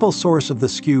principal source of the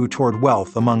skew toward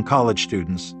wealth among college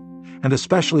students, and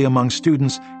especially among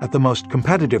students at the most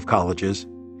competitive colleges,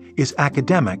 is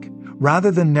academic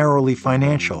rather than narrowly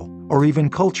financial or even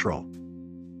cultural.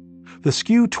 The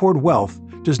skew toward wealth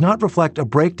does not reflect a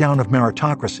breakdown of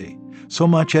meritocracy so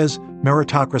much as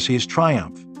meritocracy's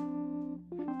triumph.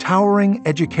 Towering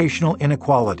educational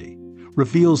inequality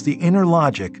reveals the inner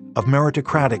logic of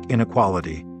meritocratic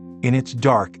inequality in its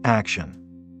dark action.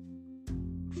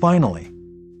 Finally,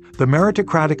 the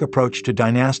meritocratic approach to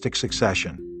dynastic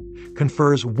succession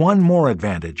confers one more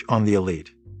advantage on the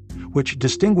elite, which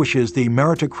distinguishes the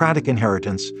meritocratic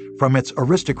inheritance from its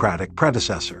aristocratic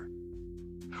predecessor.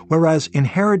 Whereas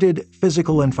inherited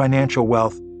physical and financial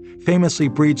wealth famously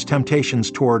breeds temptations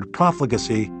toward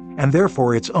profligacy and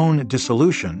therefore its own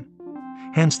dissolution,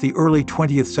 hence the early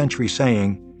 20th century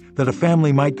saying that a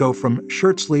family might go from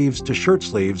shirt sleeves to shirt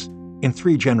sleeves in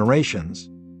 3 generations,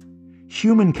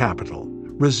 human capital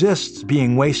resists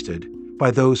being wasted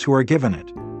by those who are given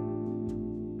it.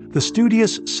 The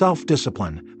studious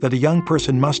self-discipline that a young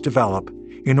person must develop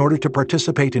in order to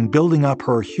participate in building up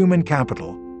her human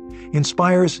capital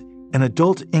inspires an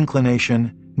adult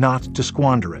inclination not to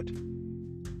squander it.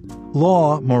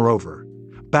 Law, moreover,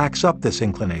 backs up this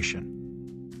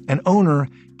inclination. An owner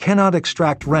cannot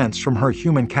extract rents from her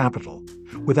human capital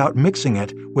without mixing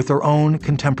it with her own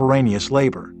contemporaneous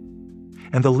labor.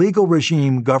 And the legal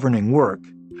regime governing work,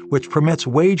 which permits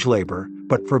wage labor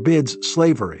but forbids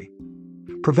slavery,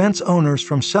 prevents owners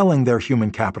from selling their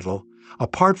human capital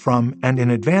apart from and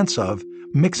in advance of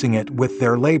mixing it with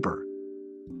their labor.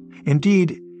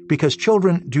 Indeed, because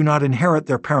children do not inherit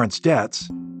their parents' debts,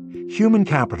 human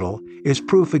capital is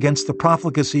proof against the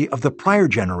profligacy of the prior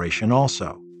generation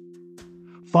also.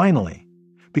 Finally,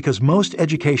 Because most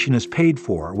education is paid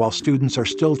for while students are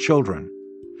still children,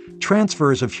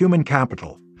 transfers of human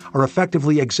capital are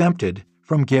effectively exempted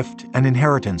from gift and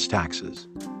inheritance taxes.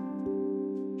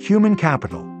 Human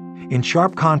capital, in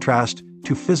sharp contrast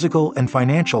to physical and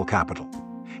financial capital,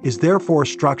 is therefore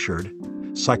structured,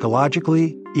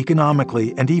 psychologically,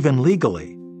 economically, and even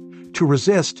legally, to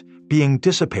resist being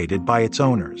dissipated by its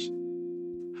owners.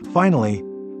 Finally,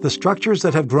 the structures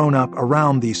that have grown up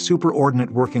around the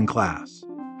superordinate working class,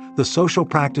 the social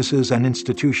practices and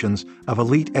institutions of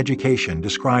elite education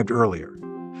described earlier,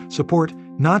 support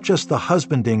not just the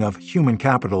husbanding of human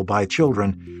capital by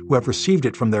children who have received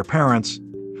it from their parents,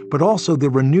 but also the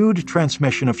renewed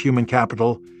transmission of human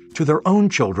capital to their own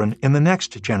children in the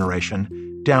next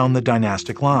generation down the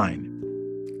dynastic line.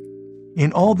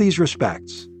 In all these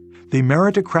respects, the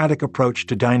meritocratic approach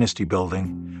to dynasty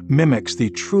building mimics the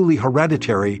truly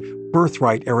hereditary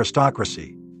birthright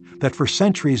aristocracy that for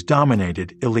centuries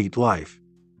dominated elite life.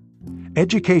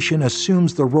 Education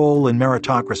assumes the role in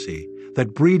meritocracy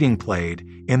that breeding played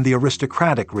in the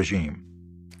aristocratic regime,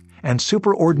 and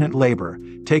superordinate labor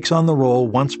takes on the role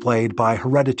once played by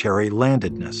hereditary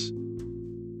landedness.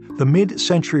 The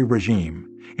mid-century regime,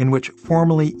 in which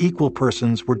formerly equal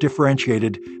persons were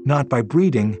differentiated not by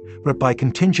breeding but by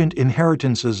contingent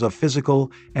inheritances of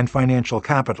physical and financial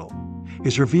capital,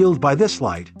 is revealed by this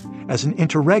light as an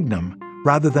interregnum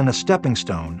rather than a stepping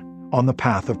stone on the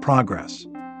path of progress.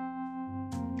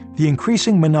 The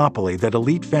increasing monopoly that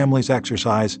elite families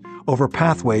exercise over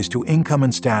pathways to income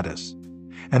and status,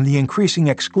 and the increasing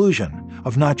exclusion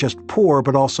of not just poor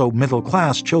but also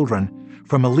middle-class children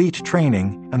from elite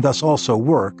training and thus also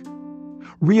work,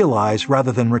 realize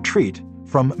rather than retreat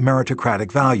from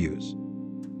meritocratic values.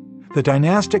 The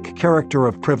dynastic character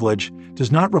of privilege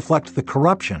does not reflect the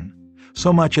corruption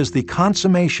so much as the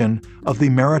consummation of the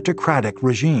meritocratic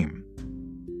regime.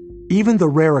 Even the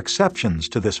rare exceptions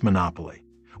to this monopoly,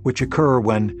 which occur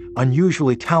when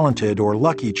unusually talented or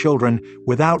lucky children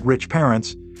without rich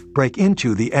parents break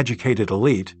into the educated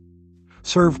elite,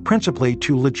 serve principally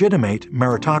to legitimate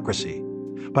meritocracy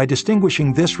by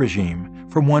distinguishing this regime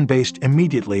from one based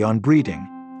immediately on breeding,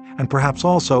 and perhaps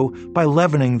also by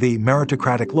leavening the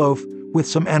meritocratic loaf with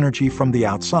some energy from the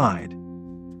outside.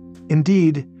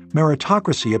 Indeed,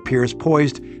 meritocracy appears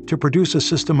poised to produce a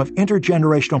system of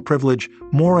intergenerational privilege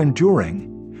more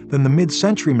enduring than the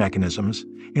mid-century mechanisms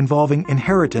involving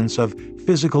inheritance of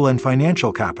physical and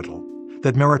financial capital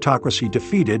that meritocracy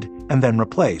defeated and then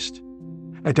replaced,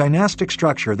 a dynastic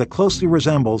structure that closely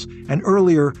resembles an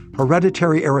earlier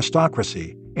hereditary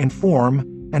aristocracy in form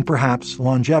and perhaps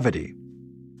longevity.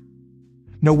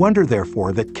 No wonder,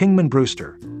 therefore, that Kingman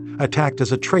Brewster, attacked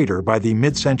as a traitor by the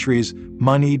mid-century's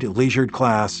moneyed, leisured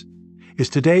class, is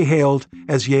today hailed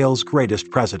as Yale's greatest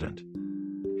president.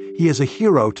 He is a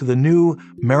hero to the new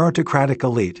meritocratic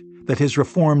elite that his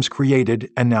reforms created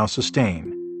and now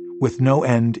sustain, with no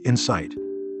end in sight.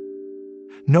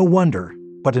 No wonder,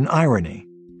 but an irony,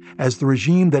 as the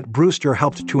regime that Brewster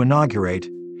helped to inaugurate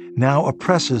now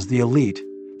oppresses the elite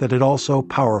that it also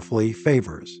powerfully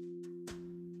favors.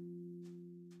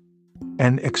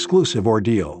 An exclusive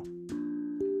ordeal.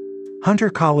 Hunter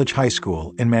College High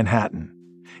School in Manhattan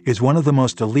is one of the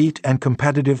most elite and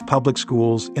competitive public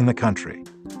schools in the country.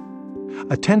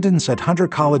 Attendance at Hunter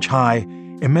College High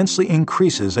immensely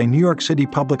increases a New York City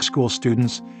public school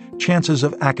student's chances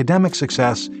of academic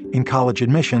success in college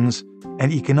admissions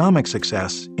and economic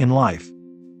success in life.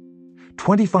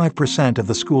 25% of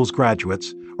the school's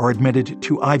graduates are admitted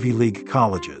to Ivy League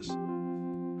colleges.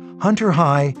 Hunter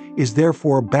High is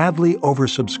therefore badly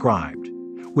oversubscribed,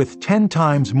 with 10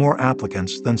 times more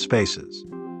applicants than spaces.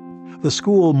 The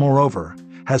school, moreover,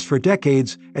 has for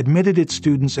decades admitted its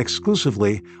students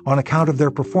exclusively on account of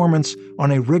their performance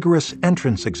on a rigorous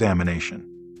entrance examination,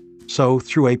 so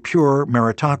through a pure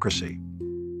meritocracy.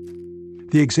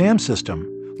 The exam system,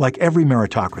 like every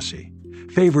meritocracy,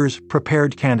 favors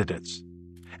prepared candidates,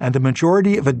 and a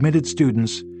majority of admitted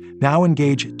students now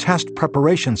engage test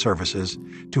preparation services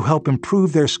to help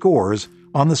improve their scores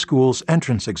on the school's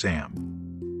entrance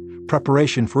exam.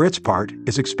 Preparation, for its part,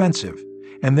 is expensive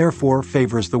and therefore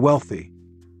favors the wealthy.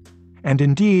 And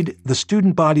indeed, the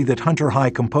student body that Hunter High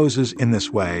composes in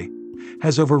this way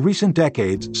has over recent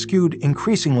decades skewed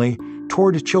increasingly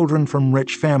toward children from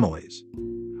rich families.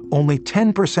 Only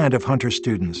 10% of Hunter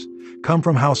students come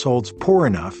from households poor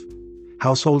enough,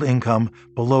 household income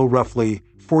below roughly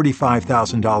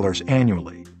 $45,000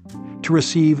 annually, to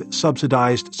receive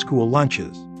subsidized school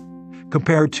lunches,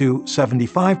 compared to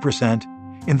 75%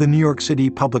 in the New York City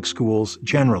public schools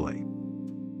generally.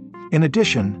 In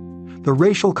addition, the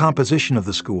racial composition of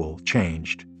the school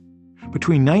changed.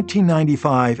 Between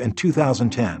 1995 and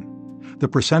 2010, the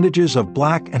percentages of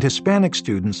Black and Hispanic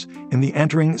students in the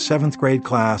entering 7th grade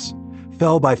class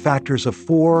fell by factors of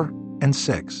 4 and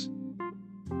 6.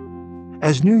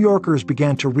 As New Yorkers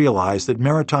began to realize that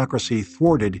meritocracy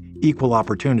thwarted equal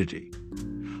opportunity,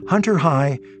 Hunter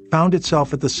High found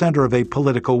itself at the center of a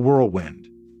political whirlwind.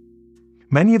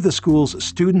 Many of the school's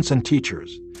students and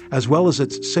teachers, as well as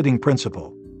its sitting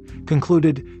principal,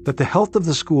 concluded that the health of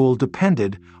the school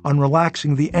depended on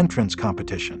relaxing the entrance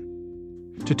competition,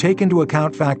 to take into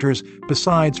account factors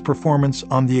besides performance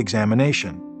on the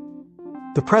examination.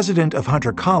 The president of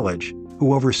Hunter College,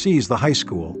 who oversees the high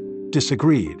school,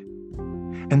 disagreed.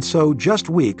 And so, just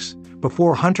weeks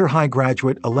before Hunter High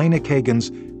graduate Elena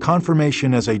Kagan's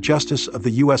confirmation as a justice of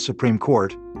the U.S. Supreme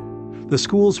Court, the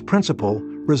school's principal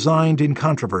resigned in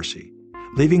controversy,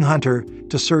 leaving Hunter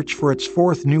to search for its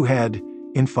 4th new head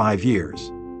in 5 years.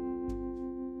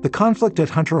 The conflict at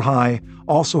Hunter High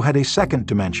also had a second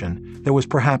dimension that was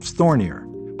perhaps thornier,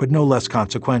 but no less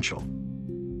consequential.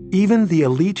 Even the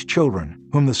elite children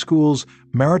whom the school's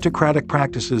meritocratic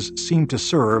practices seemed to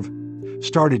serve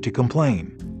started to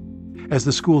complain, as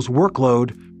the school's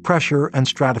workload, pressure, and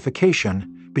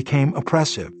stratification became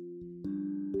oppressive.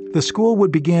 The school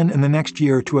would begin in the next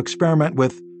year to experiment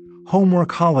with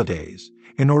homework holidays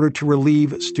in order to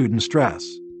relieve student stress.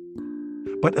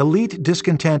 But elite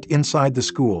discontent inside the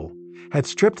school had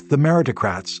stripped the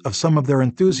meritocrats of some of their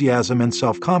enthusiasm and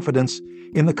self-confidence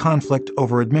in the conflict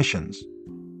over admissions.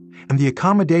 And the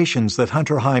accommodations that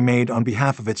Hunter High made on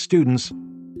behalf of its students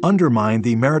undermined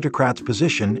the meritocrats'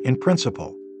 position in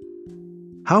principle.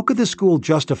 How could the school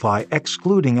justify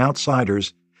excluding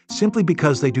outsiders simply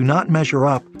because they do not measure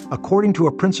up according to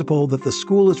a principle that the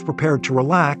school is prepared to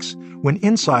relax when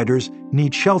insiders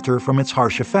need shelter from its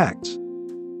harsh effects?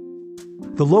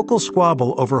 The local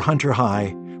squabble over Hunter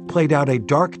High played out a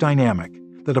dark dynamic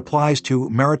that applies to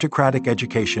meritocratic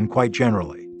education quite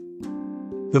generally.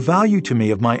 The value to me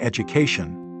of my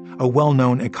education, a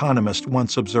well-known economist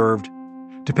once observed,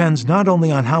 depends not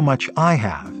only on how much I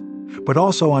have, but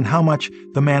also on how much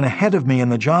the man ahead of me in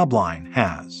the job line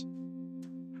has.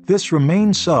 This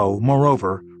remains so,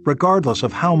 moreover, regardless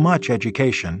of how much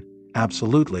education,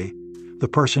 absolutely, the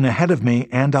person ahead of me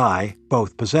and I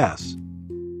both possess.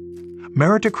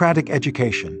 Meritocratic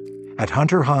education, at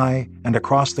Hunter High and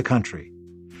across the country,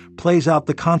 plays out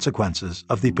the consequences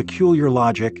of the peculiar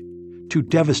logic to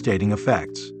devastating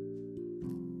effects.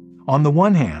 On the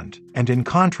one hand, and in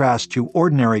contrast to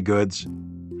ordinary goods,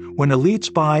 when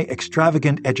elites buy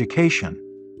extravagant education,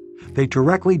 they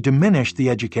directly diminish the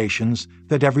educations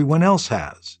that everyone else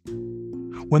has.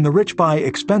 When the rich buy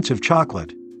expensive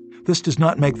chocolate, this does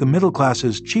not make the middle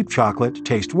class's cheap chocolate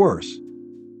taste worse.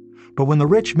 But when the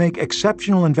rich make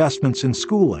exceptional investments in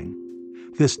schooling,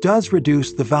 this does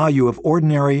reduce the value of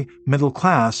ordinary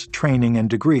middle-class training and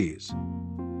degrees.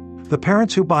 The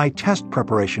parents who buy test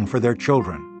preparation for their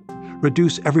children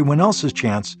reduce everyone else's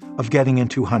chance of getting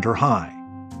into Hunter High.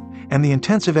 And the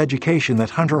intensive education that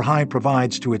Hunter High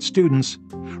provides to its students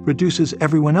reduces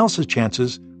everyone else's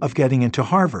chances of getting into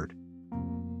Harvard.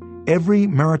 Every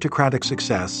meritocratic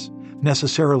success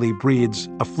necessarily breeds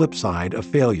a flip side of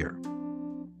failure.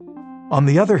 On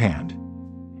the other hand,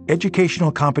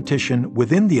 educational competition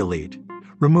within the elite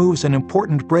removes an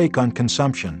important brake on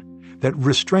consumption that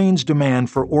restrains demand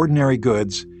for ordinary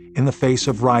goods in the face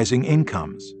of rising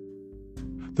incomes.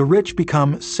 The rich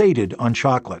become sated on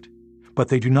chocolate, but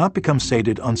they do not become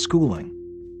sated on schooling.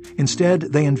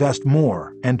 Instead, they invest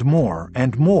more and more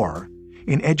and more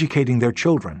in educating their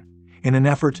children in an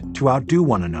effort to outdo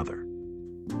one another.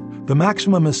 The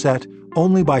maximum is set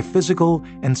only by physical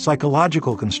and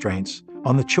psychological constraints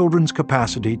on the children's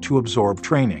capacity to absorb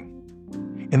training.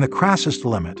 In the crassest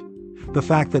limit, the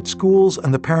fact that schools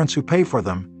and the parents who pay for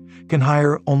them can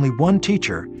hire only one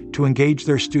teacher to engage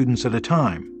their students at a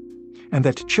time, and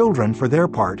that children, for their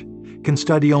part, can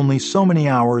study only so many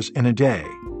hours in a day.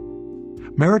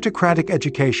 Meritocratic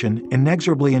education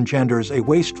inexorably engenders a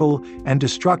wasteful and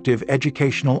destructive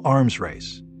educational arms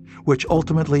race, which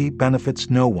ultimately benefits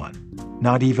no one,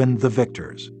 not even the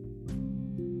victors.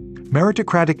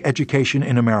 Meritocratic education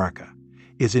in America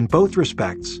is in both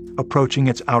respects approaching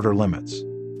its outer limits.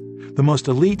 The most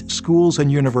elite schools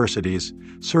and universities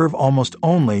serve almost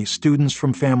only students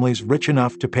from families rich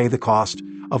enough to pay the cost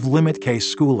of limit-case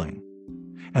schooling,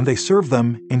 and they serve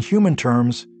them, in human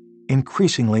terms,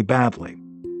 increasingly badly.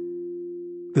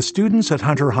 The students at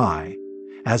Hunter High,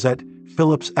 as at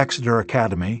Phillips Exeter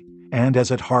Academy and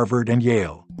as at Harvard and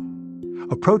Yale,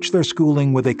 approach their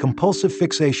schooling with a compulsive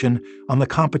fixation on the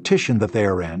competition that they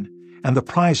are in and the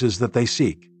prizes that they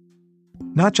seek.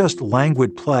 Not just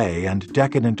languid play and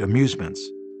decadent amusements,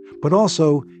 but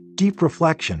also deep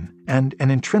reflection and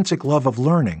an intrinsic love of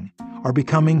learning are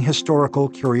becoming historical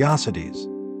curiosities,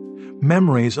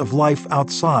 memories of life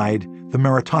outside the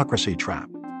meritocracy trap.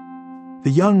 The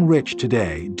young rich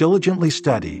today diligently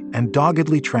study and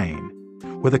doggedly train,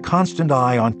 with a constant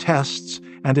eye on tests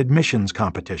and admissions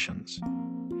competitions,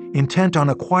 intent on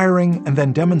acquiring and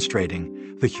then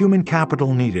demonstrating the human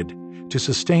capital needed to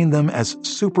sustain them as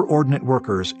superordinate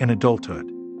workers in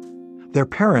adulthood. Their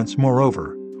parents,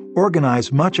 moreover,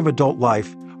 organize much of adult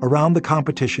life around the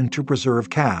competition to preserve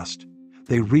caste.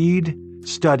 They read,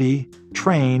 study,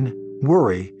 train,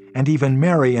 worry, and even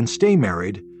marry and stay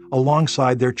married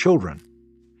alongside their children,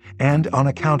 and on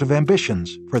account of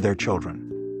ambitions for their children.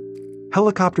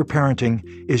 Helicopter parenting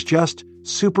is just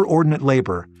superordinate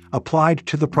labor applied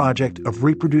to the project of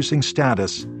reproducing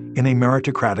status in a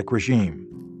meritocratic regime.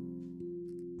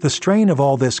 The strain of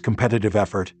all this competitive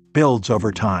effort builds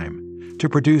over time to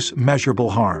produce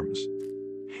measurable harms.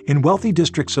 In wealthy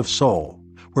districts of Seoul,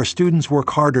 where students work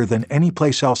harder than any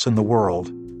place else in the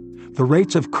world, the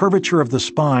rates of curvature of the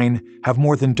spine have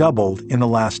more than doubled in the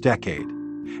last decade,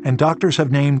 and doctors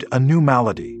have named a new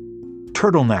malady,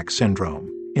 turtleneck syndrome,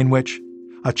 in which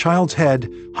a child's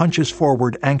head hunches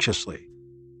forward anxiously.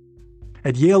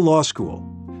 At Yale Law School,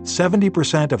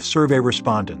 70% of survey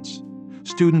respondents,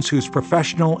 students whose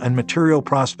professional and material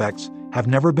prospects have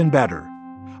never been better,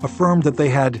 affirmed that they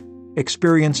had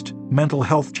experienced mental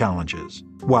health challenges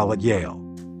while at Yale.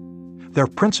 Their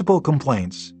principal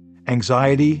complaints,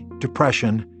 anxiety,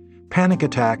 depression, panic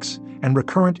attacks, and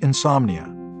recurrent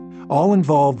insomnia, all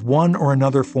involve one or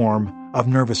another form of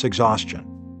nervous exhaustion.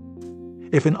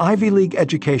 If an Ivy League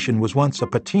education was once a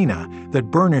patina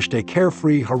that burnished a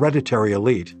carefree hereditary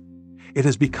elite, it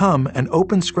has become an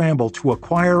open scramble to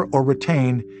acquire or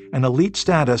retain an elite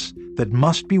status that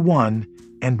must be won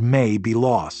and may be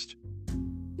lost.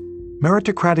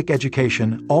 Meritocratic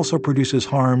education also produces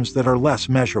harms that are less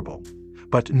measurable,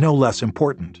 but no less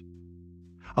important.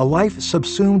 A life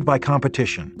subsumed by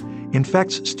competition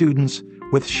infects students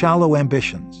with shallow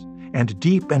ambitions and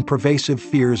deep and pervasive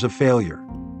fears of failure.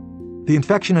 The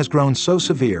infection has grown so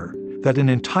severe that an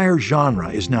entire genre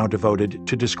is now devoted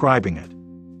to describing it.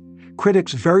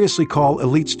 Critics variously call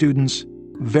elite students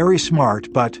very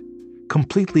smart but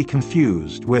completely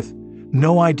confused, with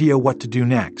no idea what to do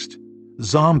next,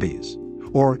 zombies,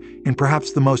 or, in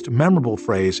perhaps the most memorable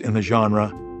phrase in the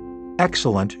genre,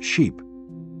 excellent sheep.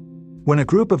 When a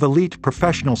group of elite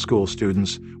professional school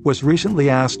students was recently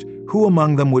asked who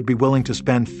among them would be willing to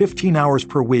spend 15 hours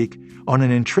per week on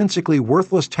an intrinsically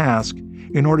worthless task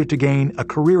in order to gain a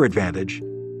career advantage,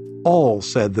 all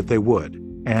said that they would,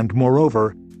 and,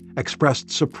 moreover, expressed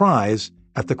surprise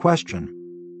at the question.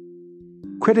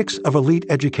 Critics of elite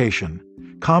education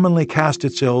commonly cast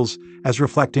its ills as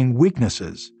reflecting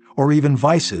weaknesses or even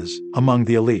vices among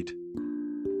the elite.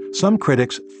 Some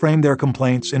critics frame their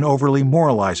complaints in overly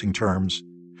moralizing terms,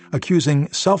 accusing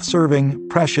self-serving,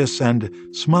 precious, and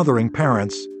smothering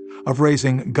parents of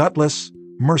raising gutless,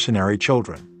 mercenary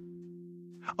children.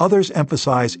 Others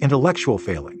emphasize intellectual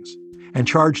failings and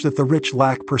charge that the rich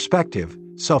lack perspective,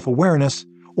 self-awareness,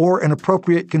 or an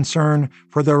appropriate concern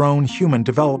for their own human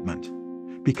development,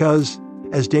 because,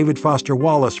 as David Foster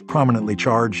Wallace prominently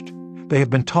charged, they have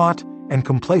been taught and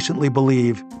complacently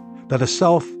believe that a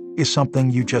self is something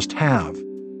you just have.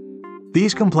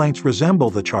 These complaints resemble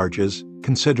the charges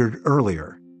considered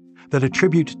earlier, that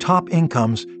attribute top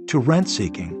incomes to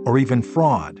rent-seeking or even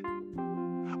fraud.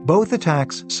 Both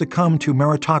attacks succumb to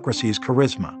meritocracy's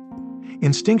charisma,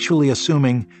 instinctually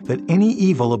assuming that any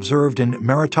evil observed in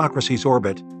meritocracy's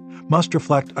orbit must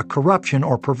reflect a corruption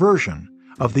or perversion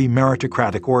of the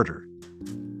meritocratic order.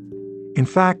 In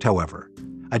fact, however,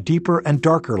 a deeper and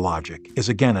darker logic is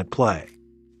again at play.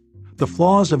 The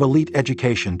flaws of elite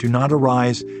education do not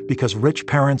arise because rich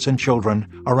parents and children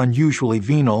are unusually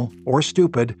venal or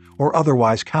stupid or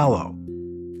otherwise callow.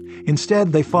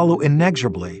 Instead, they follow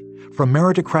inexorably from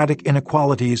meritocratic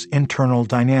inequality's internal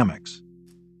dynamics.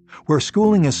 Where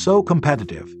schooling is so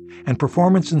competitive and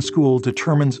performance in school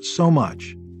determines so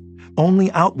much,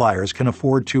 only outliers can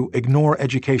afford to ignore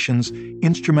education's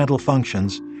instrumental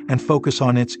functions and focus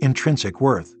on its intrinsic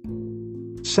worth.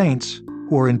 Saints,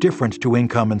 who are indifferent to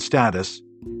income and status,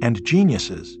 and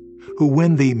geniuses, who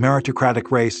win the meritocratic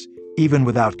race even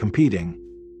without competing,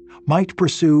 might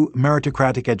pursue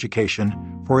meritocratic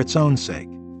education for its own sake.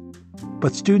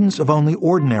 But students of only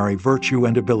ordinary virtue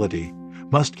and ability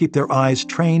must keep their eyes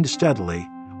trained steadily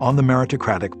on the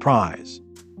meritocratic prize.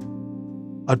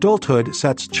 Adulthood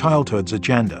sets childhood's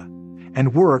agenda,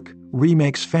 and work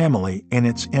remakes family in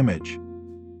its image.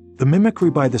 The mimicry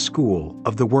by the school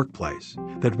of the workplace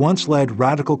that once led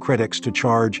radical critics to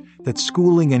charge that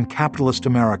schooling in capitalist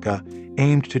America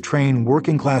aimed to train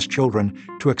working-class children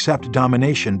to accept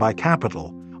domination by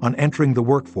capital on entering the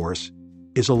workforce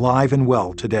is alive and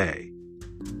well today.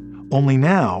 Only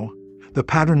now, the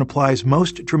pattern applies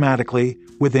most dramatically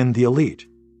within the elite.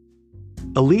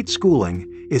 Elite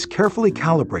schooling is carefully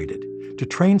calibrated to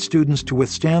train students to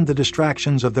withstand the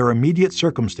distractions of their immediate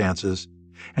circumstances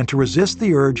and to resist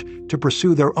the urge to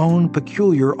pursue their own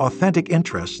peculiar, authentic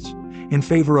interests in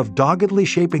favor of doggedly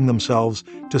shaping themselves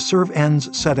to serve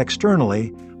ends set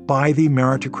externally by the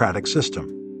meritocratic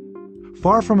system.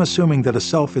 Far from assuming that a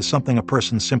self is something a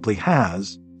person simply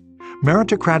has,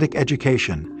 meritocratic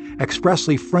education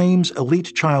expressly frames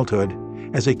elite childhood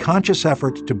as a conscious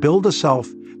effort to build a self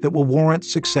that will warrant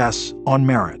success on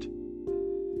merit.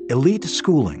 Elite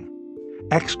schooling,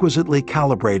 exquisitely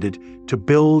calibrated to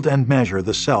build and measure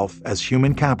the self as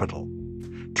human capital,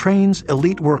 trains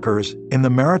elite workers in the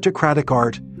meritocratic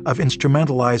art of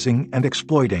instrumentalizing and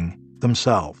exploiting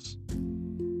themselves.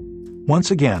 Once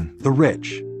again, the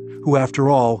rich, who after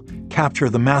all capture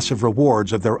the massive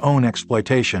rewards of their own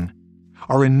exploitation,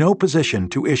 are in no position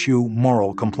to issue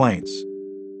moral complaints.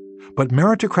 But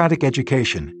meritocratic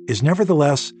education is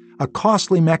nevertheless a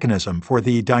costly mechanism for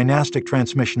the dynastic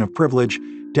transmission of privilege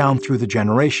down through the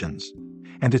generations,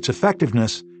 and its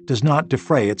effectiveness does not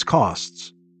defray its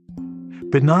costs.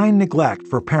 Benign neglect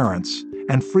for parents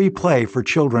and free play for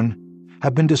children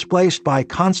have been displaced by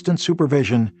constant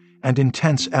supervision and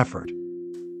intense effort.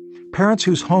 Parents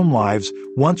whose home lives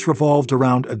once revolved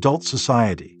around adult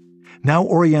society now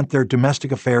orient their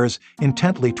domestic affairs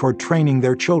intently toward training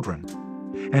their children,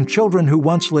 and children who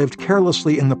once lived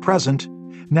carelessly in the present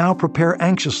now prepare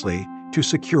anxiously to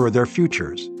secure their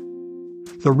futures.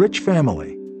 The rich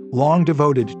family, long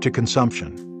devoted to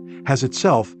consumption, has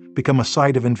itself become a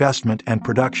site of investment and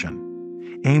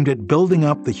production, aimed at building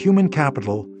up the human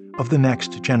capital of the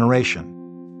next generation.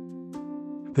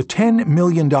 The $10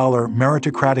 million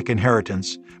meritocratic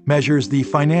inheritance measures the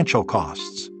financial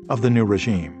costs of the new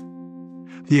regime.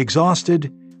 The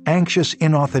exhausted, anxious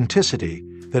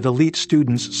inauthenticity that elite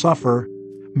students suffer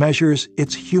measures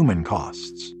its human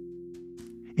costs.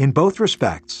 In both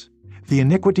respects, the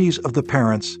iniquities of the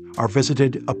parents are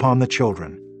visited upon the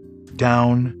children,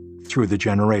 down through the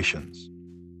generations.